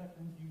contact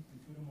lens use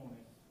and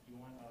Pseudomonas, you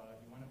want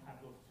to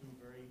have those two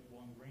very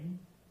well ingrained.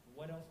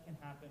 What else can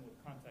happen with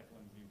contact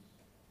lens use?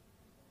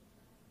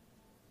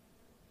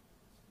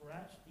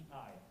 Scratch the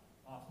eye.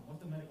 Awesome. What's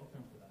the medical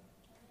term for that?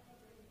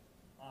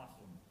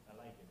 Awesome. I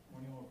like it.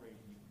 Corneal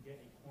abrasion. You can get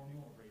a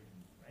corneal abrasion,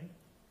 right?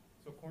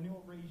 So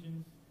corneal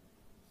abrasions,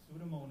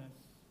 Pseudomonas,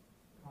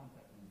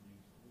 contact lens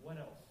use. What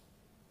else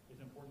is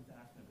important to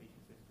ask in a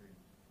patient's history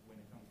when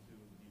it comes to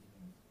these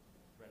things?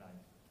 Red eyes,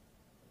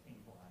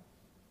 painful eyes.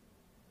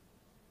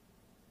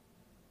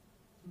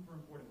 Super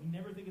important. We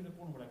never think it's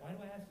important. We're like, why do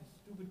I ask this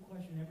stupid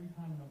question every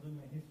time when I'm doing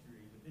my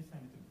history? But this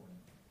time it's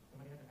important.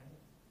 Somebody have their hand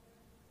up?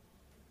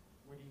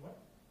 Where do you work?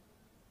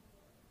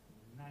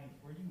 Nice.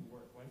 Where do you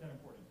work? Why is that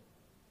important?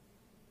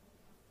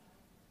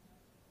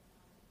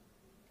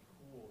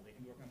 Cool. They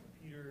can work on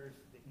computers.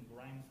 They can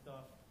grind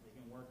stuff. They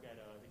can work at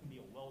they can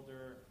be a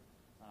welder.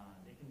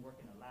 They can work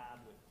in a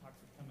lab with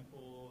toxic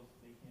chemicals.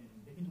 They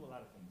can do a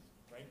lot of things,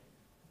 right?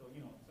 So,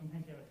 you know,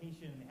 sometimes you have a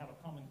patient and they have a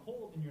common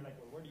cold and you're like,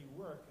 well, where do you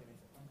work? And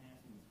it's like, I'm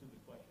asking a stupid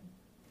question.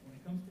 When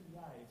it comes to the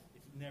eyes,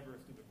 it's never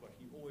a stupid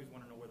question. You always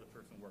want to know where the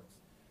person works.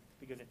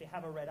 Because if they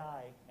have a red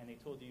eye and they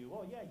told you,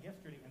 oh, yeah,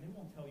 yesterday, and they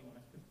won't tell you when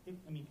that's,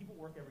 I mean, people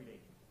work every day.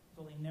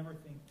 So they never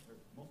think, or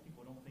most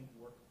people don't think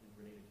work is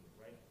related to it,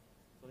 right?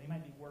 So they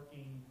might be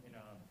working in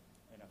a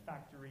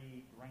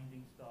factory,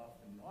 grinding stuff,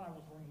 and I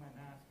was wearing my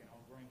mask and I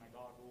was wearing my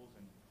goggles,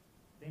 and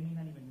they may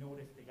not even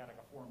notice they got like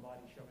a foreign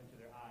body shoved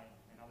into their eye,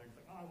 and now they're just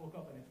like, oh, I woke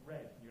up and it's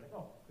red, and you're like,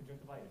 oh,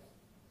 conjunctivitis.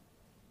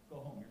 Go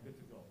home, you're good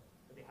to go.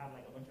 But they have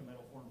like a bunch of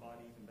metal foreign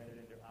bodies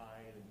embedded in their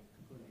eye that you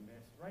completely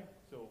missed, right?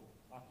 So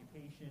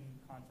occupation,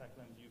 contact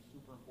lens use,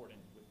 super important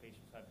with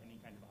patients who have any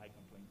kind of eye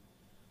complaint.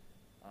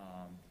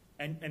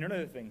 And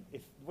another thing,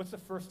 what's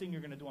the first thing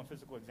you're going to do on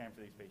physical exam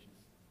for these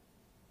patients?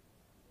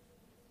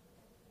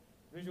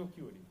 Visual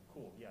acuity,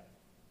 cool, yeah.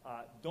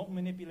 Don't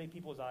manipulate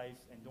people's eyes,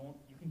 and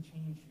you can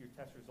change your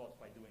test results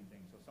by doing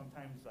things. So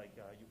sometimes, like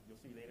you'll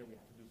see later, we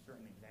have to do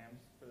certain exams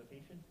for the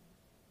patient,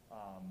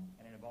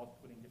 and it involves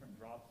putting different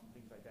drops and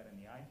things like that in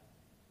the eye.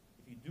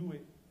 If you do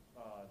it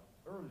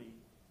early,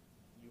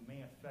 you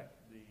may affect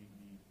the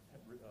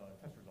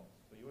test results.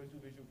 So you always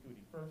do visual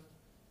acuity first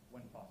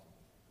when possible.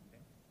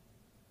 Okay?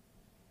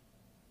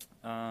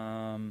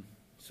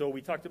 So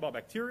we talked about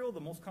bacterial. The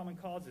most common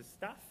cause is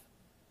staph,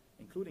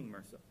 including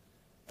MRSA.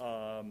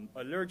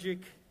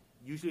 Allergic,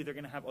 usually they're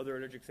going to have other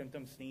allergic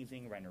symptoms,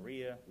 sneezing,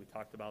 rhinorrhea. We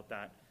talked about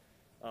that.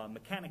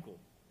 Mechanical,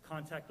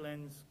 contact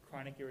lens,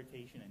 chronic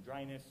irritation, and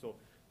dryness. So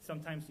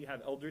sometimes you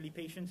have elderly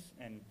patients,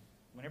 and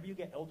whenever you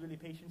get elderly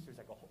patients, it's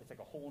like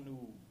a whole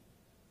new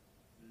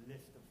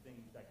list of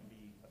things that can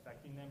be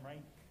affecting them,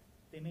 right?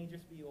 They may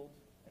just be old,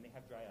 and they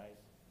have dry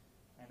eyes,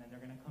 and then they're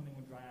going to come in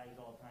with dry eyes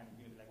all the time, and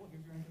you're going to be like, well,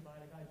 here's your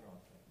antibiotic eye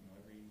drops,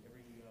 every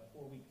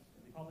 4 weeks.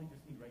 And they probably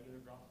just need regular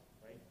drops,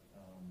 right?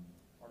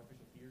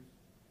 Artificial tears.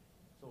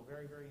 So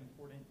very, very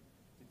important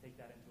to take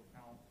that into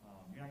account.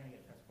 You're not going to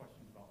get test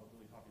questions about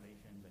elderly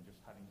populations and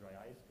just having dry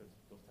eyes, because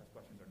those test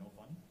questions are no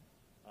fun.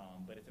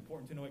 But it's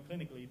important to know it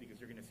clinically because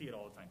you're going to see it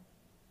all the time.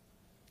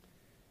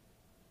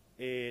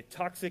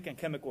 Toxic and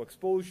chemical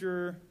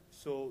exposure.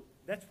 So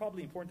that's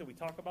probably important that we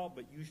talk about,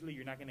 but usually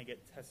you're not going to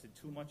get tested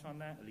too much on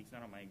that, at least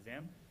not on my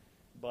exam.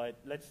 But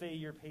let's say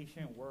your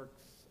patient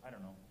works, I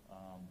don't know,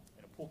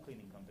 in a pool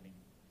cleaning company.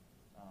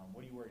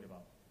 What are you worried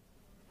about?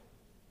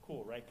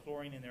 Cool, right?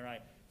 Chlorine in their eye.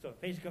 So if a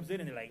patient comes in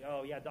and they're like,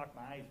 oh, yeah, doc,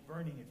 my eye's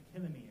burning, it's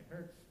killing me, it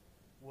hurts.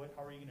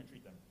 How are you going to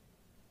treat them?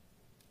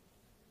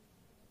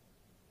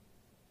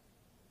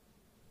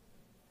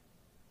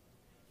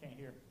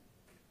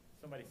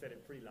 said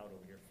it pretty loud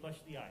over here.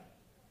 Flush the eye,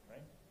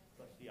 right?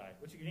 Flush the eye.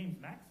 What's your name?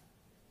 Max?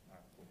 All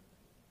right, cool.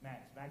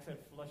 Max. Max said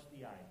flush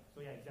the eye.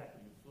 So yeah, exactly.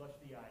 You flush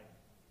the eye.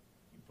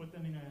 You put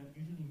them in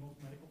usually most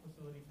medical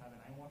facilities have an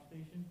eye wash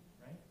station,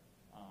 right?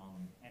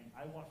 And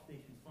eye wash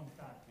stations, fun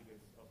fact, because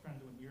I was trying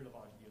to do an ear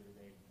lavage the other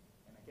day,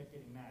 and I kept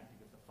getting mad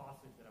because the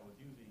faucet that I was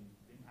using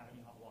didn't have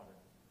any hot water.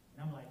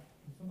 And I'm like,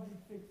 can somebody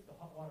fix the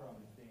hot water on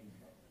this thing?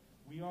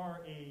 We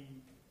are a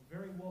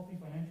very wealthy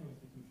financial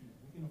institution.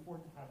 We can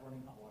afford to have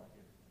running hot water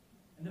here.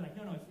 And they're like,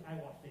 no, it's the eye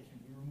wash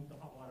station. We remove the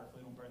hot water so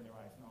they don't burn their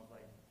eyes. And I was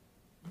like,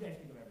 you guys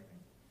think of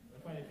everything.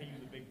 That's why they pay you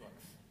the big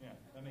bucks. Yeah,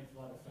 that makes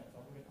a lot of sense.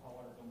 I'll go get the hot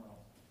water somewhere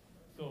else.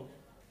 So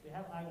they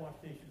have eye wash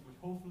stations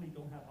which hopefully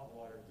don't have hot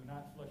water. Do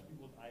not flush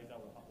people's eyes out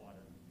with hot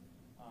water.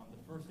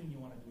 The first thing you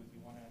want to do is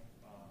you want to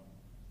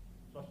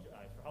flush your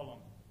eyes. For how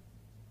long?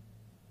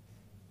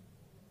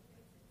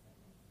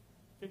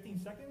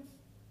 15 seconds?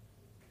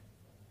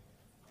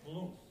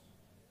 Close.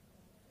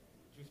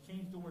 Just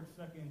change the word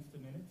seconds to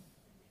minutes,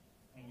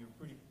 and you're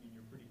pretty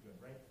good,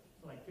 right?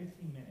 So like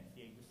 15 minutes.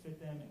 Yeah, you just sit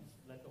them and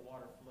let the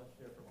water flush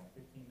there for about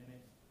 15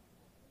 minutes.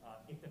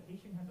 If the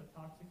patient has a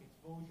toxic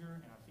exposure,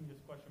 and I've seen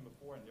this question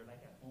before, and they're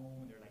like at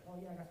home, and they're like, oh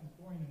yeah, I got some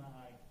chlorine in my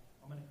eye,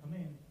 I'm going to come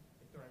in.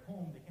 If they're at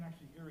home, they can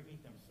actually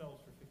irrigate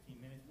themselves for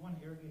 15 minutes. You want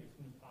to irrigate as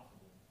soon as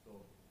possible.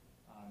 So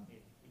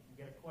if you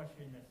get a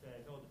question that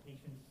says, oh, the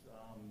patient's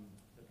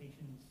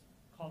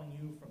calling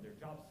you from their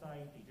job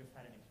site, they just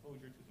had an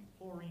exposure to some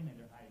chlorine and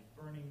their eye is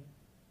burning,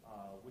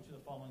 which of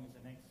the following is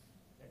the next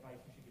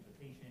advice you should give the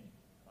patient?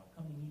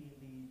 Come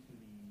immediately to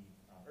the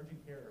urgent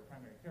care or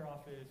primary care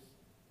office,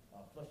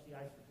 flush the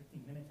eyes for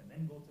 15 minutes and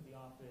then go to the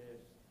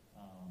office,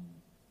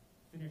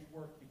 finish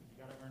work because you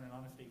got to earn an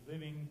honest day's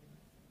living.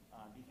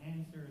 The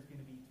answer is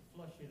going to be to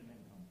flush it and then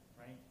come,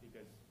 right?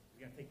 Because it's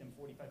going to take them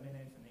 45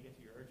 minutes and they get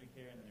to your urgent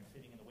care and then they're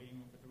sitting in the waiting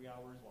room for 3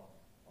 hours while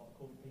all the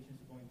COVID patients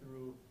are going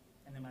through.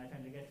 And then by the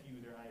time they get to you,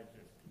 their eye is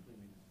just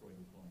completely destroyed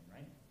with chlorine,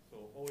 right?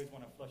 So always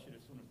want to flush it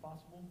as soon as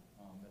possible.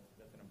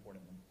 That's an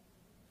important one.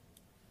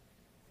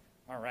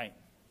 All right.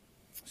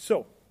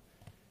 So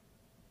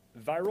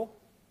viral,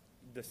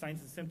 the signs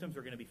and symptoms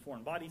are going to be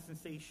foreign body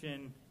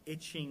sensation,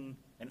 itching,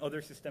 and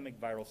other systemic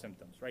viral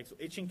symptoms, right? So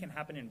itching can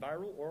happen in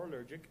viral or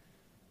allergic.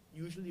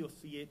 Usually you'll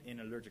see it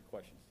in allergic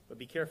questions. But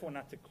be careful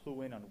not to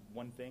clue in on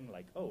one thing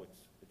like, oh,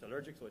 it's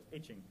allergic, so it's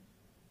itching.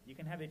 You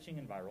can have itching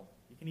in viral.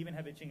 You can even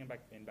have itching in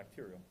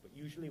bacterial. But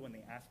usually when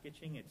they ask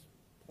itching, it's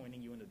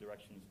pointing you in the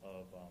directions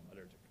of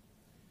allergic.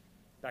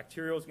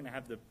 Bacterial is going to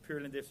have the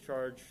purulent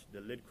discharge,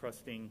 the lid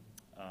crusting,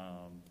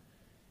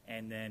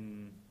 and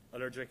then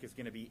allergic is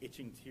going to be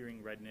itching,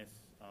 tearing, redness,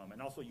 and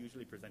also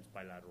usually presents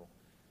bilateral.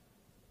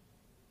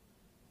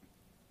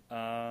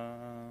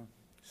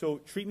 So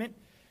treatment,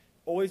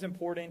 always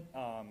important,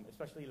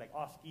 especially like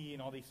OSCE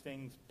and all these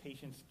things,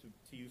 patients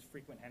to use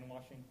frequent hand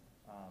washing.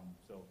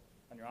 So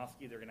on your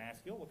OSCE, they're going to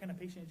ask you, oh, what kind of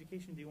patient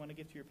education do you want to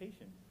give to your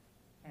patient?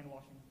 Hand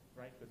washing,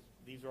 right? Because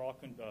these are all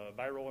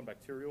viral and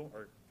bacterial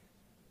or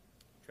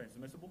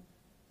transmissible.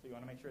 So you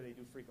want to make sure they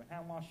do frequent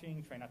hand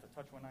washing. Try not to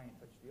touch one eye and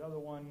touch the other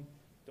one.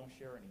 Don't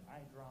share any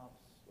eye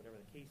drops, whatever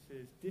the case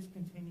is.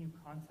 Discontinue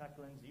contact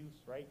lens use,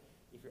 right?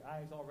 If your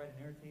eye is all red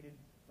and irritated,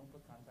 don't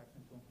put contacts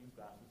in, don't use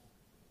glasses.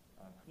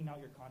 Clean out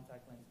your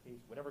contact lens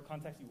case. Whatever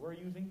contacts you were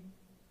using,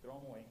 throw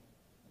them away,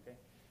 okay?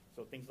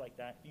 So things like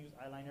that. Use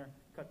eyeliner,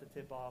 cut the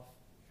tip off,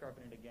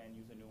 sharpen it again,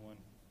 use a new one,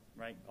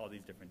 right? All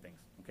these different things,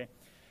 okay?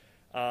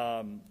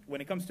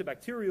 When it comes to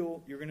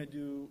bacterial, you're going to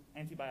do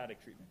antibiotic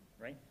treatment,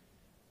 right?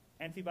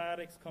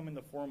 Antibiotics come in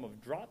the form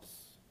of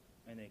drops,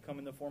 and they come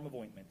in the form of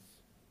ointments,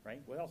 right?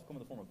 Well, they also come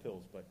in the form of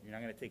pills, but you're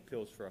not going to take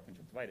pills for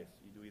conjunctivitis.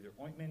 You do either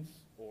ointments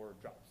or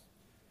drops.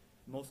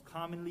 Most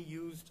commonly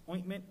used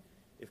ointment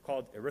is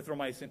called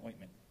erythromycin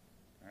ointment,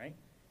 all right?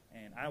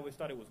 And I always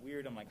thought it was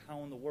weird. I'm like,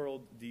 how in the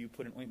world do you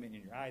put an ointment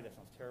in your eye? That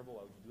sounds terrible.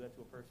 Why would you do that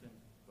to a person?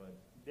 But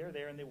they're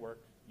there and they work.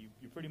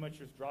 You pretty much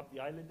just drop the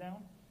eyelid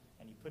down,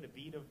 and you put a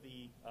bead of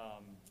the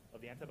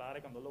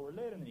antibiotic on the lower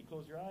lid, and then you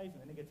close your eyes,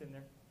 and then it gets in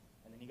there.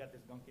 And then you got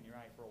this gunk in your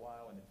eye for a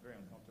while, and it's very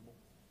uncomfortable,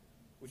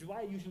 which is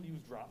why I usually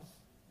use drops.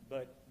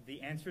 But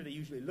the answer they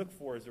usually look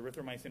for is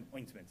erythromycin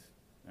ointments,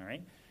 all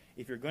right?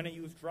 If you're going to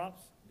use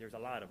drops, there's a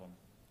lot of them.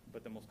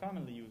 But the most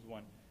commonly used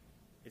one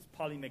is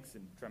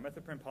polymyxin,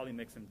 trimethoprim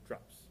polymyxin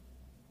drops,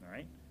 all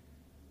right?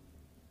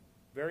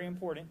 Very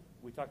important.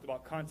 We talked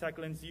about contact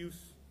lens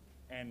use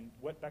and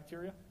what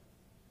bacteria?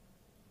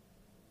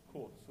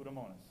 Cool,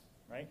 Pseudomonas,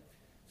 right?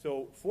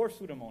 So for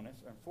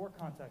Pseudomonas, or for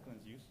contact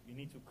lens use, you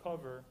need to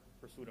cover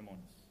for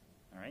Pseudomonas,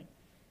 all right?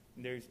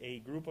 And there's a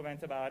group of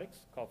antibiotics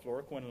called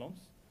fluoroquinolones,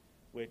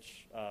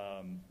 which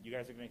you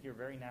guys are going to hear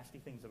very nasty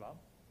things about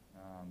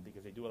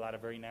because they do a lot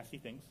of very nasty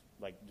things,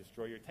 like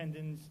destroy your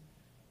tendons,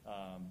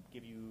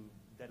 give you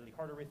deadly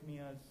heart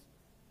arrhythmias,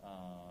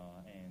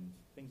 and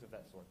things of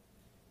that sort.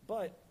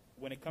 But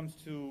when it comes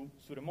to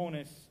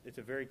Pseudomonas, it's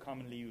a very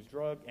commonly used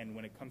drug, and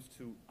when it comes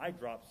to eye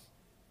drops,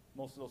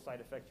 most of those side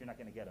effects, you're not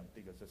going to get them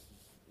because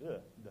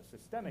the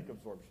systemic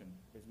absorption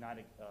is not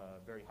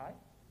very high,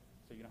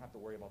 so you don't have to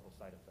worry about those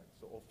side effects.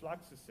 So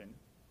ofloxacin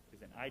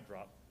is an eye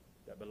drop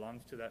that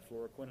belongs to that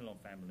fluoroquinolone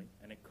family,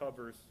 and it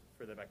covers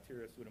for the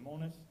bacteria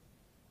Pseudomonas,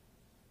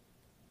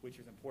 which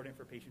is important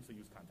for patients who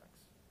use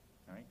contacts.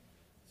 All right?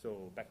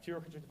 So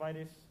bacterial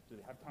conjunctivitis, do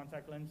they have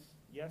contact lens?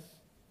 Yes.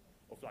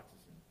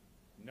 Ofloxacin?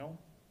 No.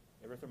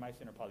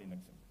 Erythromycin or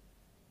polymyxin?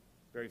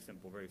 Very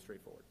simple, very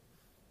straightforward.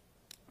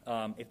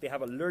 If they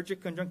have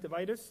allergic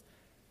conjunctivitis,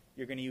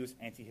 you're going to use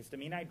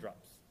antihistamine eye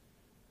drops.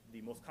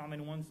 The most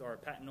common ones are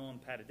Patanol and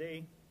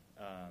Pataday.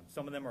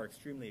 Some of them are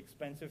extremely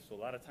expensive, so a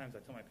lot of times I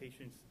tell my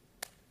patients,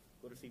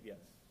 go to CVS,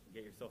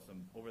 get yourself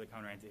some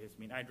over-the-counter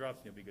antihistamine eye drops,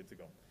 and you'll be good to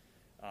go.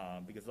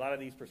 Because a lot of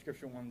these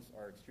prescription ones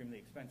are extremely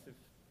expensive,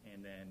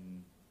 and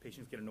then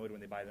patients get annoyed when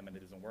they buy them and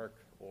it doesn't work,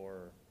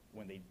 or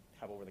when they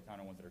have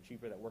over-the-counter ones that are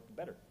cheaper that work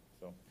better.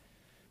 So,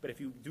 but if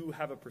you do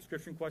have a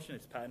prescription question,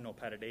 it's Patanol,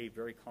 Pataday,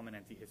 very common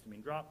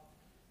antihistamine drop.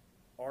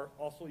 Or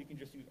also, you can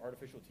just use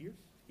artificial tears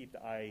to keep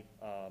the eye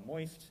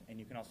moist, and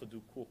you can also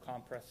do cool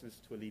compresses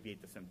to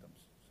alleviate the symptoms.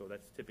 So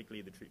that's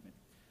typically the treatment.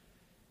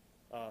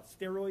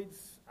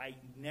 Steroids, I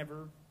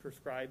never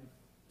prescribe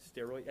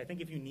steroids. I think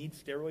if you need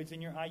steroids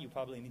in your eye, you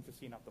probably need to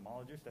see an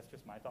ophthalmologist. That's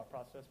just my thought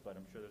process, but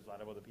I'm sure there's a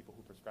lot of other people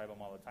who prescribe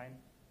them all the time.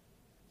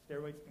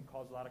 Steroids can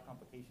cause a lot of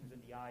complications in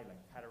the eye, like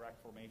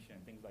cataract formation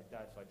and things like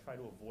that, so I try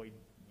to avoid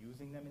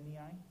using them in the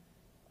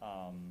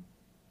eye.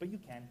 But you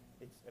can.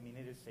 It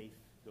is safe.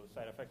 Those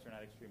side effects are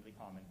not extremely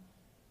common.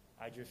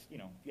 I just, if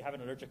you have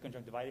an allergic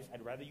conjunctivitis,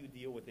 I'd rather you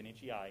deal with an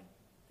itchy eye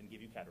than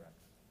give you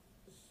cataracts.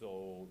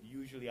 So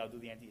usually I'll do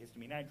the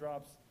antihistamine eye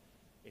drops.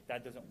 If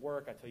that doesn't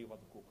work, I tell you about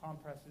the cool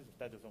compresses. If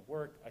that doesn't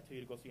work, I tell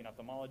you to go see an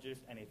ophthalmologist.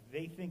 And if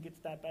they think it's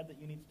that bad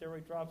that you need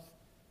steroid drops,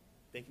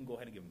 they can go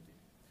ahead and give them to you.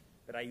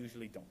 But I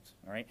usually don't,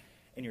 all right?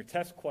 In your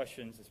test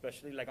questions,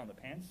 especially like on the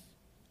pants,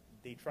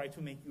 they try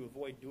to make you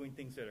avoid doing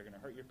things that are going to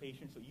hurt your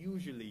patient. So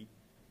usually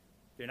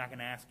they're not going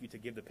to ask you to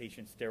give the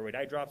patient steroid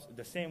eye drops.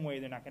 The same way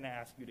they're not going to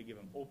ask you to give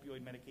them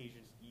opioid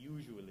medications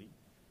usually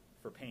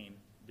for pain.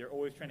 They're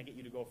always trying to get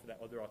you to go for that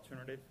other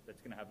alternative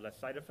that's going to have less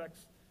side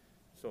effects.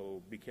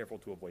 So be careful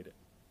to avoid it.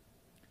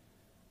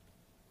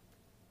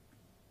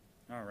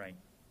 All right.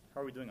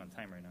 How are we doing on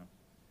time right now?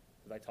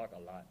 Because I talk a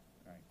lot.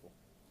 All right, cool.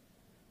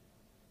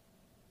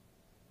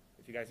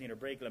 If you guys need a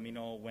break, let me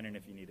know when and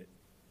if you need it.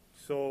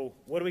 So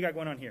what do we got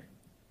going on here?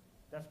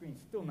 That screen's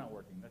still not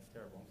working. That's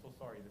terrible. I'm so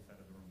sorry this side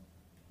of the room.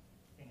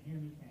 Can't hear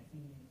me, can't see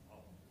me.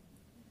 Oh.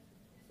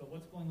 So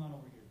what's going on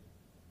over here?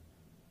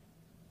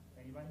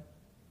 Anybody?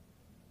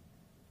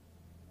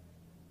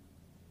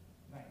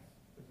 Nice.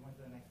 Because you went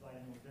to the next slide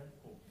and it was there?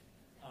 Cool.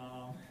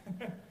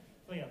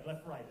 So yeah,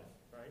 blepharitis,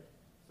 right?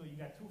 So you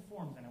got two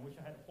forms, and I wish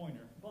I had a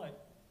pointer,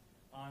 but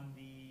on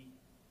the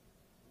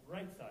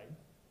right side,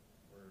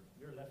 or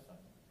your left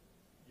side,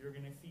 you're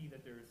going to see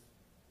that there's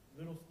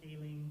little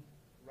scaling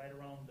right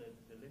around the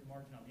lid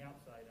margin on the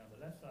outside. On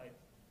the left side,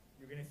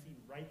 you're going to see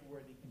right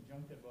where the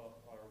conjunctiva,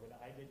 or where the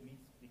eyelid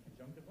meets the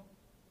conjunctiva,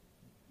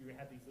 you're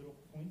going to have these little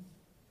points,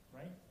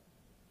 right?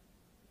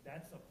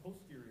 That's a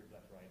posterior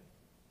blepharitis.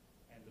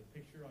 And the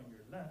picture on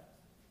your left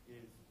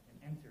is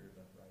an anterior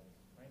blepharitis,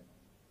 right?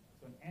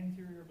 So an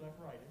anterior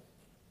blepharitis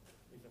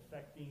is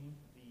affecting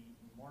the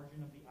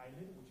margin of the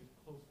eyelid, which is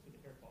close to the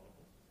hair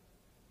follicle.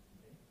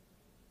 Okay?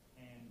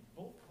 And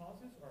both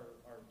causes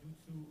are due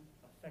to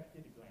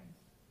affected glands,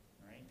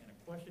 right? And a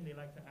question they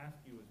like to ask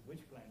you is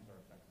which glands are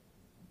affected,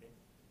 okay?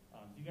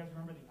 Do you guys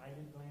remember the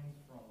eyelid glands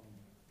from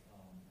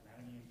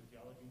anatomy and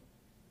physiology?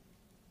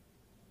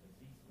 The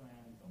Zeiss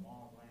glands, the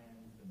Maw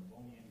glands, the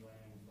Meibomian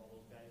glands, all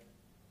those guys.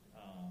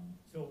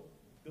 So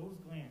those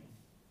glands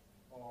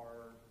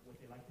are what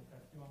they like to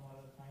test you on a lot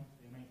of the time.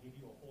 They might give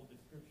you a whole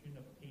description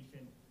of a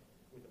patient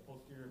with a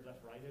posterior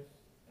blepharitis,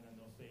 and then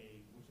they'll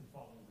say which of the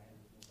following glands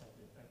is most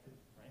likely affected,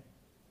 right?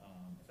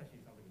 Especially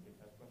it sounds like a good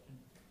test question.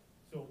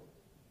 So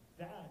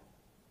that,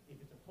 if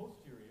it's a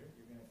posterior,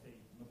 you're going to say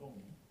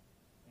Meibomian,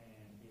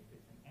 and if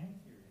it's an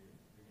anterior,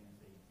 you're going to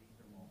say Zeiss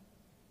or Maw.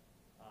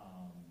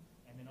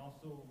 And then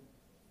also,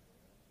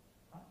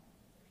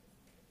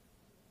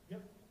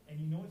 Yep, and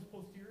you know it's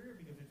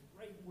posterior because it's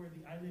right where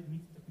the eyelid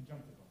meets the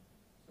conjunctiva.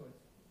 So it's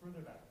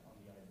further back on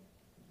the eyelid,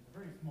 which is a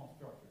very small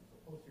structure.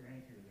 So posterior and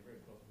anterior, they're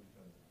very close to each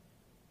other.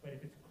 But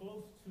if it's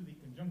close to the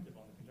conjunctiva,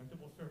 on the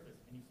conjunctival surface,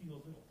 and you see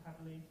those little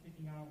papillae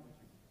sticking out, which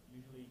is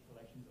usually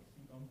collections of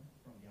sebum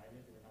from the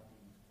eyelid that are not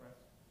being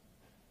expressed,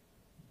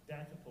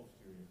 that's a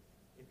posterior.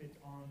 If it's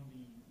on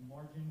the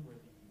margin where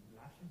the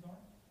lashes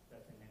are,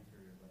 that's an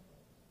anterior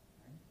blepharitis.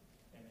 Right?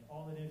 And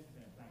all it is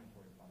an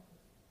inflammatory process.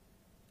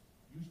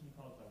 Usually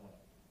caused by what?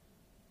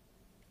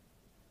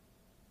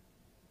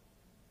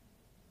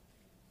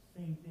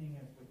 Same thing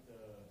as with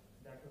the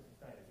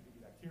dacryocystitis. It could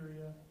be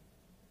bacteria.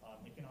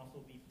 It can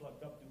also be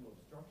plugged up due to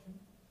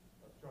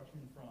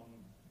obstruction from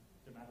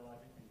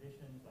dermatologic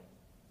conditions like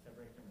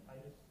seborrheic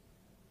dermatitis,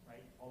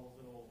 right? All those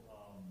little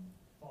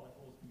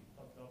follicles can be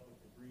plugged up with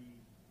debris,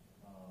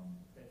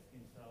 dead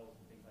skin cells,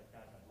 and things like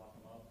that lock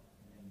them up,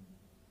 and then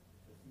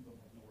the sebum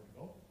has nowhere to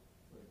go,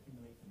 so it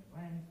accumulates in the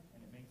gland, and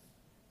it makes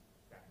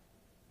that,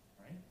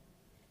 right?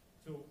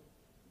 So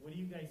what do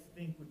you guys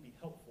think would be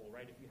helpful,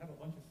 right? If you have a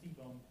bunch of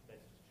sebum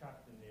that's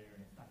trapped in there and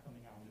it's not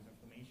coming out and there's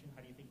inflammation, how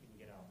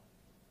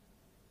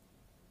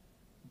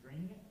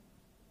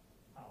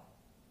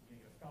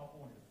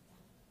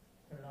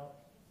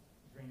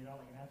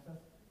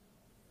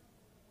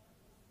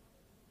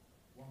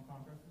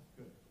compresses?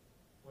 Good.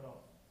 What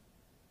else?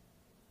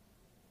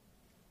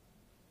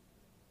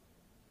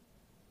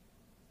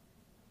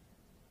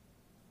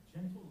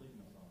 Gentle lid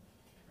massage,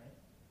 right?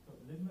 So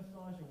lid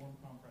massage or warm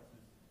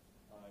compresses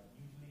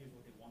usually is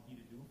what they want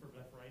you to do for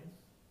blepharitis.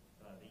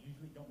 They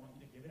usually don't want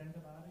you to give it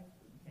antibiotics,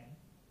 but you can.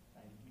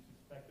 And if you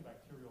suspect a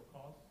bacterial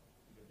cause,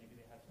 because maybe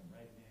they have some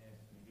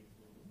redness, maybe it's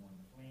a little bit more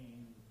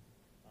inflamed,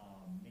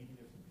 maybe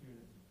there's some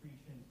period of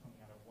secretions coming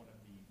out of one of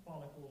the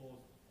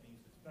follicles, and you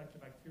suspect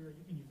a bacteria,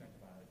 you can use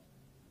antibiotics.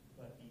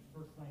 But the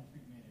first line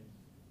treatment is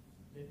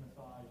lid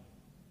massage,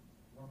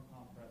 warm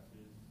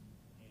compresses,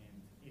 and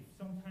if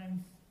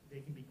sometimes they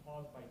can be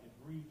caused by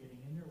debris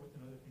getting in there, what's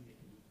another thing they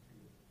can do to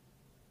treat it?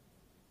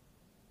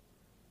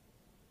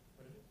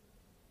 What is it?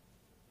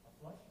 A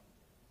flush?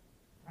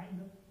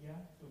 Kind of,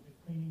 yeah. So just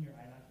cleaning your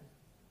eyelashes.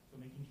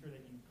 So making sure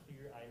that you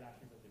clear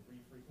eyelashes of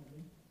debris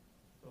frequently.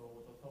 So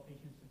what they'll tell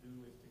patients to do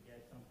is to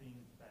get something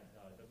that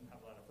doesn't have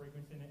a lot of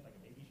fragrance in it, like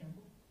a baby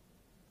shampoo,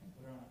 and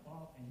put it on a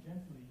cloth and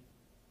gently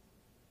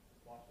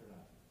wash their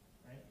lashes,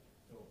 right?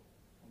 So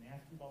when they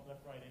ask you about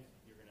blepharitis,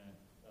 you're going to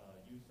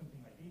use something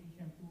like baby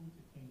shampoo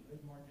to clean the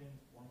lid margins,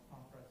 warm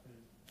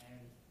compresses,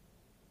 and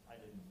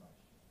eyelid massage.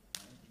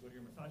 Right? You go to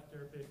your massage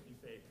therapist, you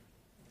say,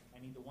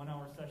 I need the 1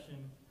 hour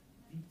session,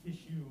 deep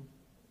tissue,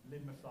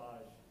 lid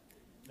massage.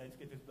 Let's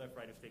get this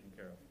blepharitis taken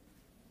care of.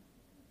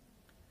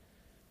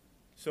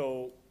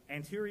 So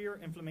anterior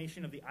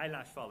inflammation of the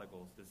eyelash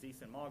follicles, the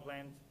Zeiss and Maw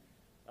gland,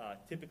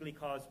 typically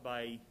caused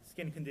by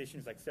skin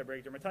conditions like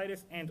seborrheic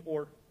dermatitis and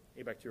or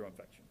a bacterial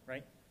infection,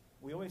 right?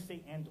 We always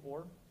say and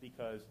or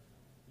because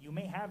you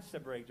may have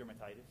seborrheic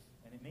dermatitis,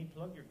 and it may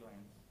plug your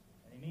glands,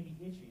 and it may be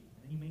itchy, and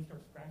then you may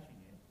start scratching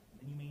it, and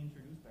then you may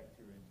introduce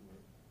bacteria into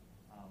it.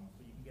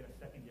 So you can get a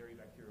secondary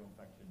bacterial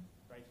infection,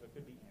 right? So it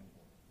could be and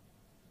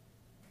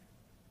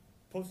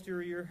or.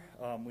 Posterior,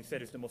 we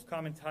said is the most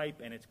common type,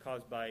 and it's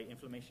caused by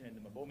inflammation in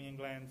the meibomian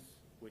glands,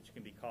 which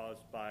can be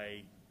caused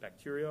by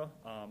bacteria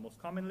most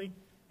commonly,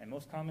 and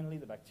most commonly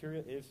the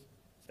bacteria is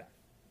staph,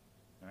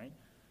 all right?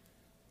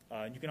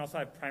 You can also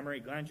have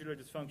primary glandular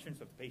dysfunction,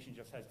 so if the patient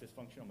just has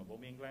dysfunctional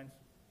meibomian glands,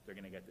 they're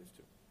going to get this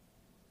too.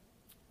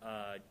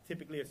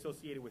 Typically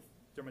associated with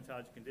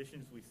dermatologic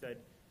conditions, we said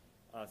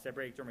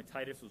seborrheic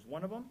dermatitis was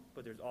one of them,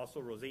 but there's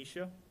also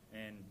rosacea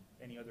and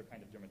any other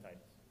kind of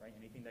dermatitis, right?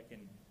 Anything that can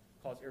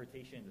cause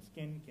irritation in the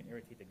skin, can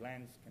irritate the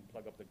glands, can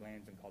plug up the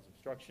glands and cause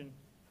obstruction,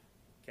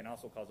 can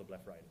also cause a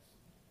blepharitis,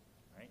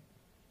 right?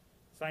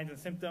 Signs and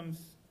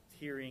symptoms,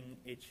 tearing,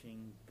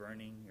 itching,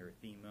 burning,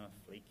 erythema,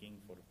 flaking,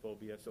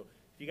 photophobia. So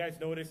if you guys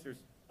notice,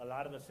 there's a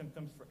lot of the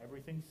symptoms for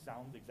everything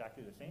sound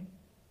exactly the same.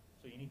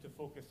 So you need to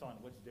focus on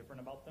what's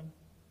different about them,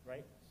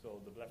 right? So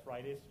the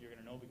blepharitis, you're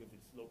going to know because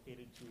it's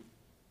located to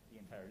the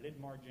entire lid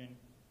margin.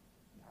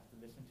 You have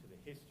to listen to the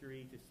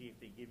history to see if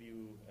they give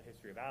you a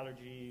history of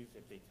allergies,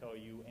 if they tell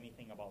you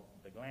anything about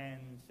the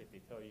glands, if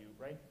they tell you,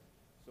 right?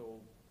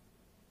 So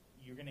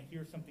you're going to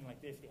hear something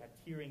like this. They have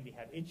tearing, they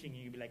have itching, and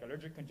you'll be like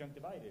allergic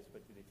conjunctivitis,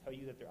 but do they tell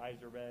you that their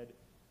eyes are red?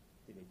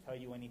 Did they tell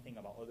you anything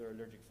about other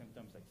allergic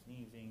symptoms like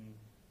sneezing?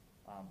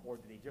 Or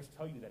did they just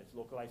tell you that it's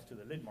localized to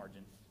the lid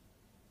margins,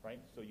 right?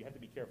 So you have to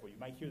be careful. You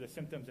might hear the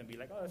symptoms and be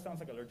like, oh, that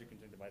sounds like allergic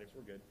conjunctivitis,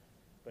 we're good.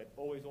 But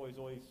always, always,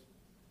 always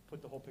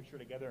put the whole picture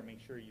together and make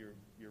sure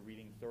you're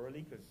reading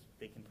thoroughly because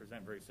they can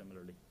present very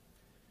similarly.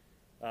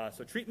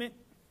 So treatment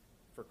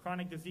for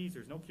chronic disease,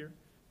 there's no cure.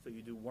 So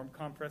you do warm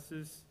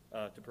compresses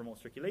to promote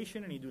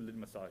circulation, and you do lid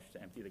massage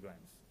to empty the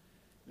glands.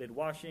 Lid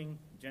washing,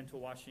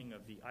 gentle washing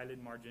of the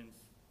eyelid margins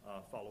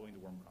following the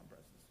warm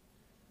compresses.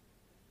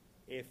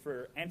 If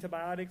for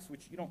antibiotics,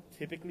 which you don't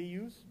typically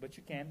use, but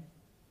you can,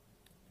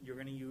 you're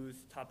going to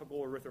use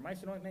topical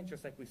erythromycin ointment,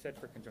 just like we said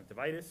for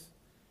conjunctivitis.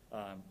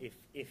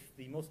 If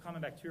the most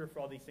common bacteria for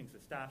all these things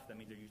is staph, that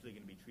means they're usually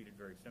going to be treated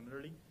very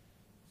similarly.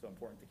 So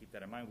important to keep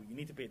that in mind. What you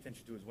need to pay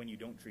attention to is when you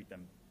don't treat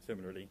them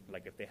similarly,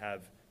 like if they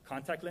have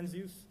contact lens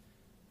use,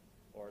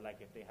 or like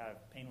if they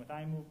have pain with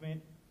eye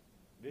movement,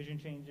 vision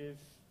changes,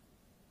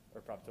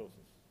 or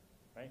proptosis,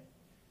 right?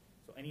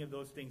 So any of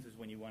those things is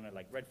when you want to,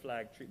 like, red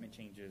flag, treatment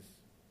changes.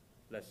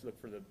 Let's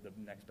look for the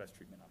next best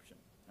treatment option,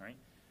 all right?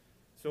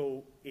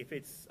 So if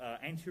it's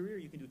anterior,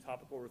 you can do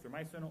topical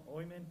erythromycin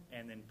ointment,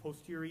 and then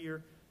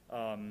posterior,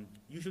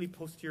 usually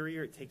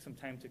posterior, it takes some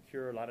time to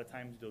cure. A lot of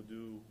times they'll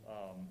do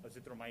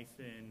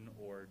azithromycin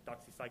or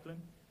doxycycline,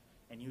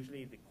 and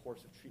usually the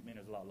course of treatment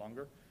is a lot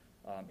longer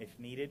if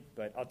needed.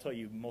 But I'll tell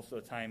you, most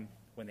of the time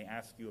when they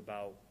ask you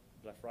about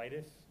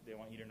blepharitis, they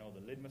want you to know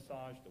the lid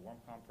massage, the warm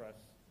compress,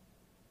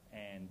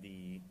 and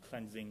the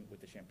cleansing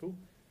with the shampoo,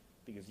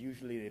 because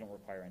usually they don't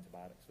require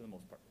antibiotics for the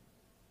most part.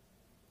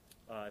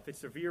 If it's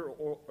severe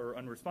or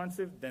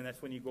unresponsive, then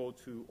that's when you go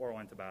to oral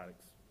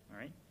antibiotics, all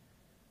right?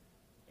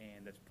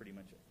 And that's pretty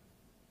much it.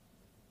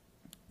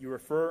 You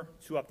refer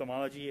to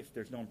ophthalmology if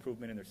there's no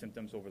improvement in their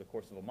symptoms over the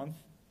course of a month.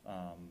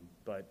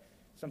 But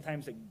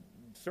sometimes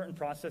certain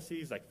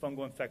processes like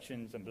fungal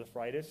infections and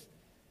blepharitis,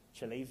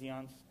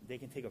 chalazions, they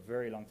can take a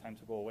very long time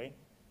to go away.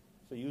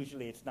 So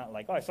usually it's not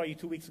like, oh, I saw you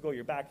 2 weeks ago,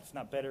 you're back, it's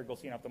not better, go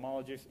see an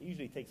ophthalmologist. It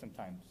usually takes some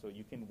time, so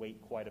you can wait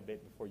quite a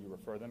bit before you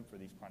refer them for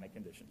these chronic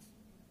conditions.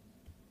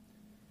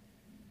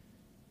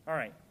 All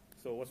right,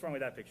 so what's wrong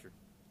with that picture?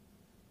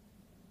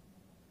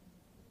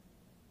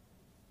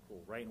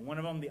 Cool, right? And one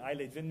of them, the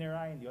eyelid's in their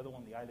eye, and the other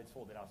one, the eyelid's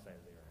folded outside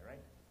of their eye,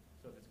 right?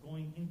 So if it's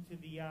going into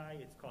the eye,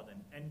 it's called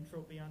an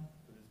entropion,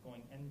 because it's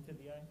going into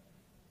the eye.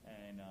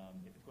 And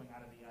if it's going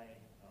out of the eye,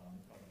 it's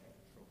called an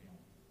extropion,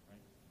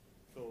 right?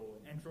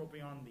 So an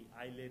entropion, the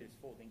eyelid is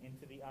folding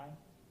into the eye.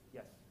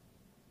 Yes?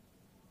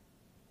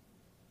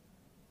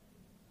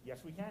 Yes,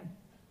 we can.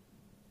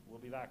 We'll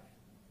be back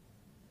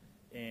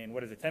in,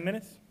 what is it, 10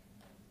 minutes?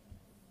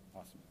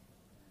 Awesome.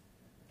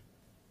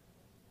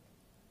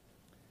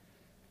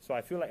 So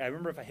I feel like, I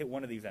remember if I hit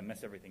one of these, I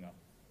mess everything up.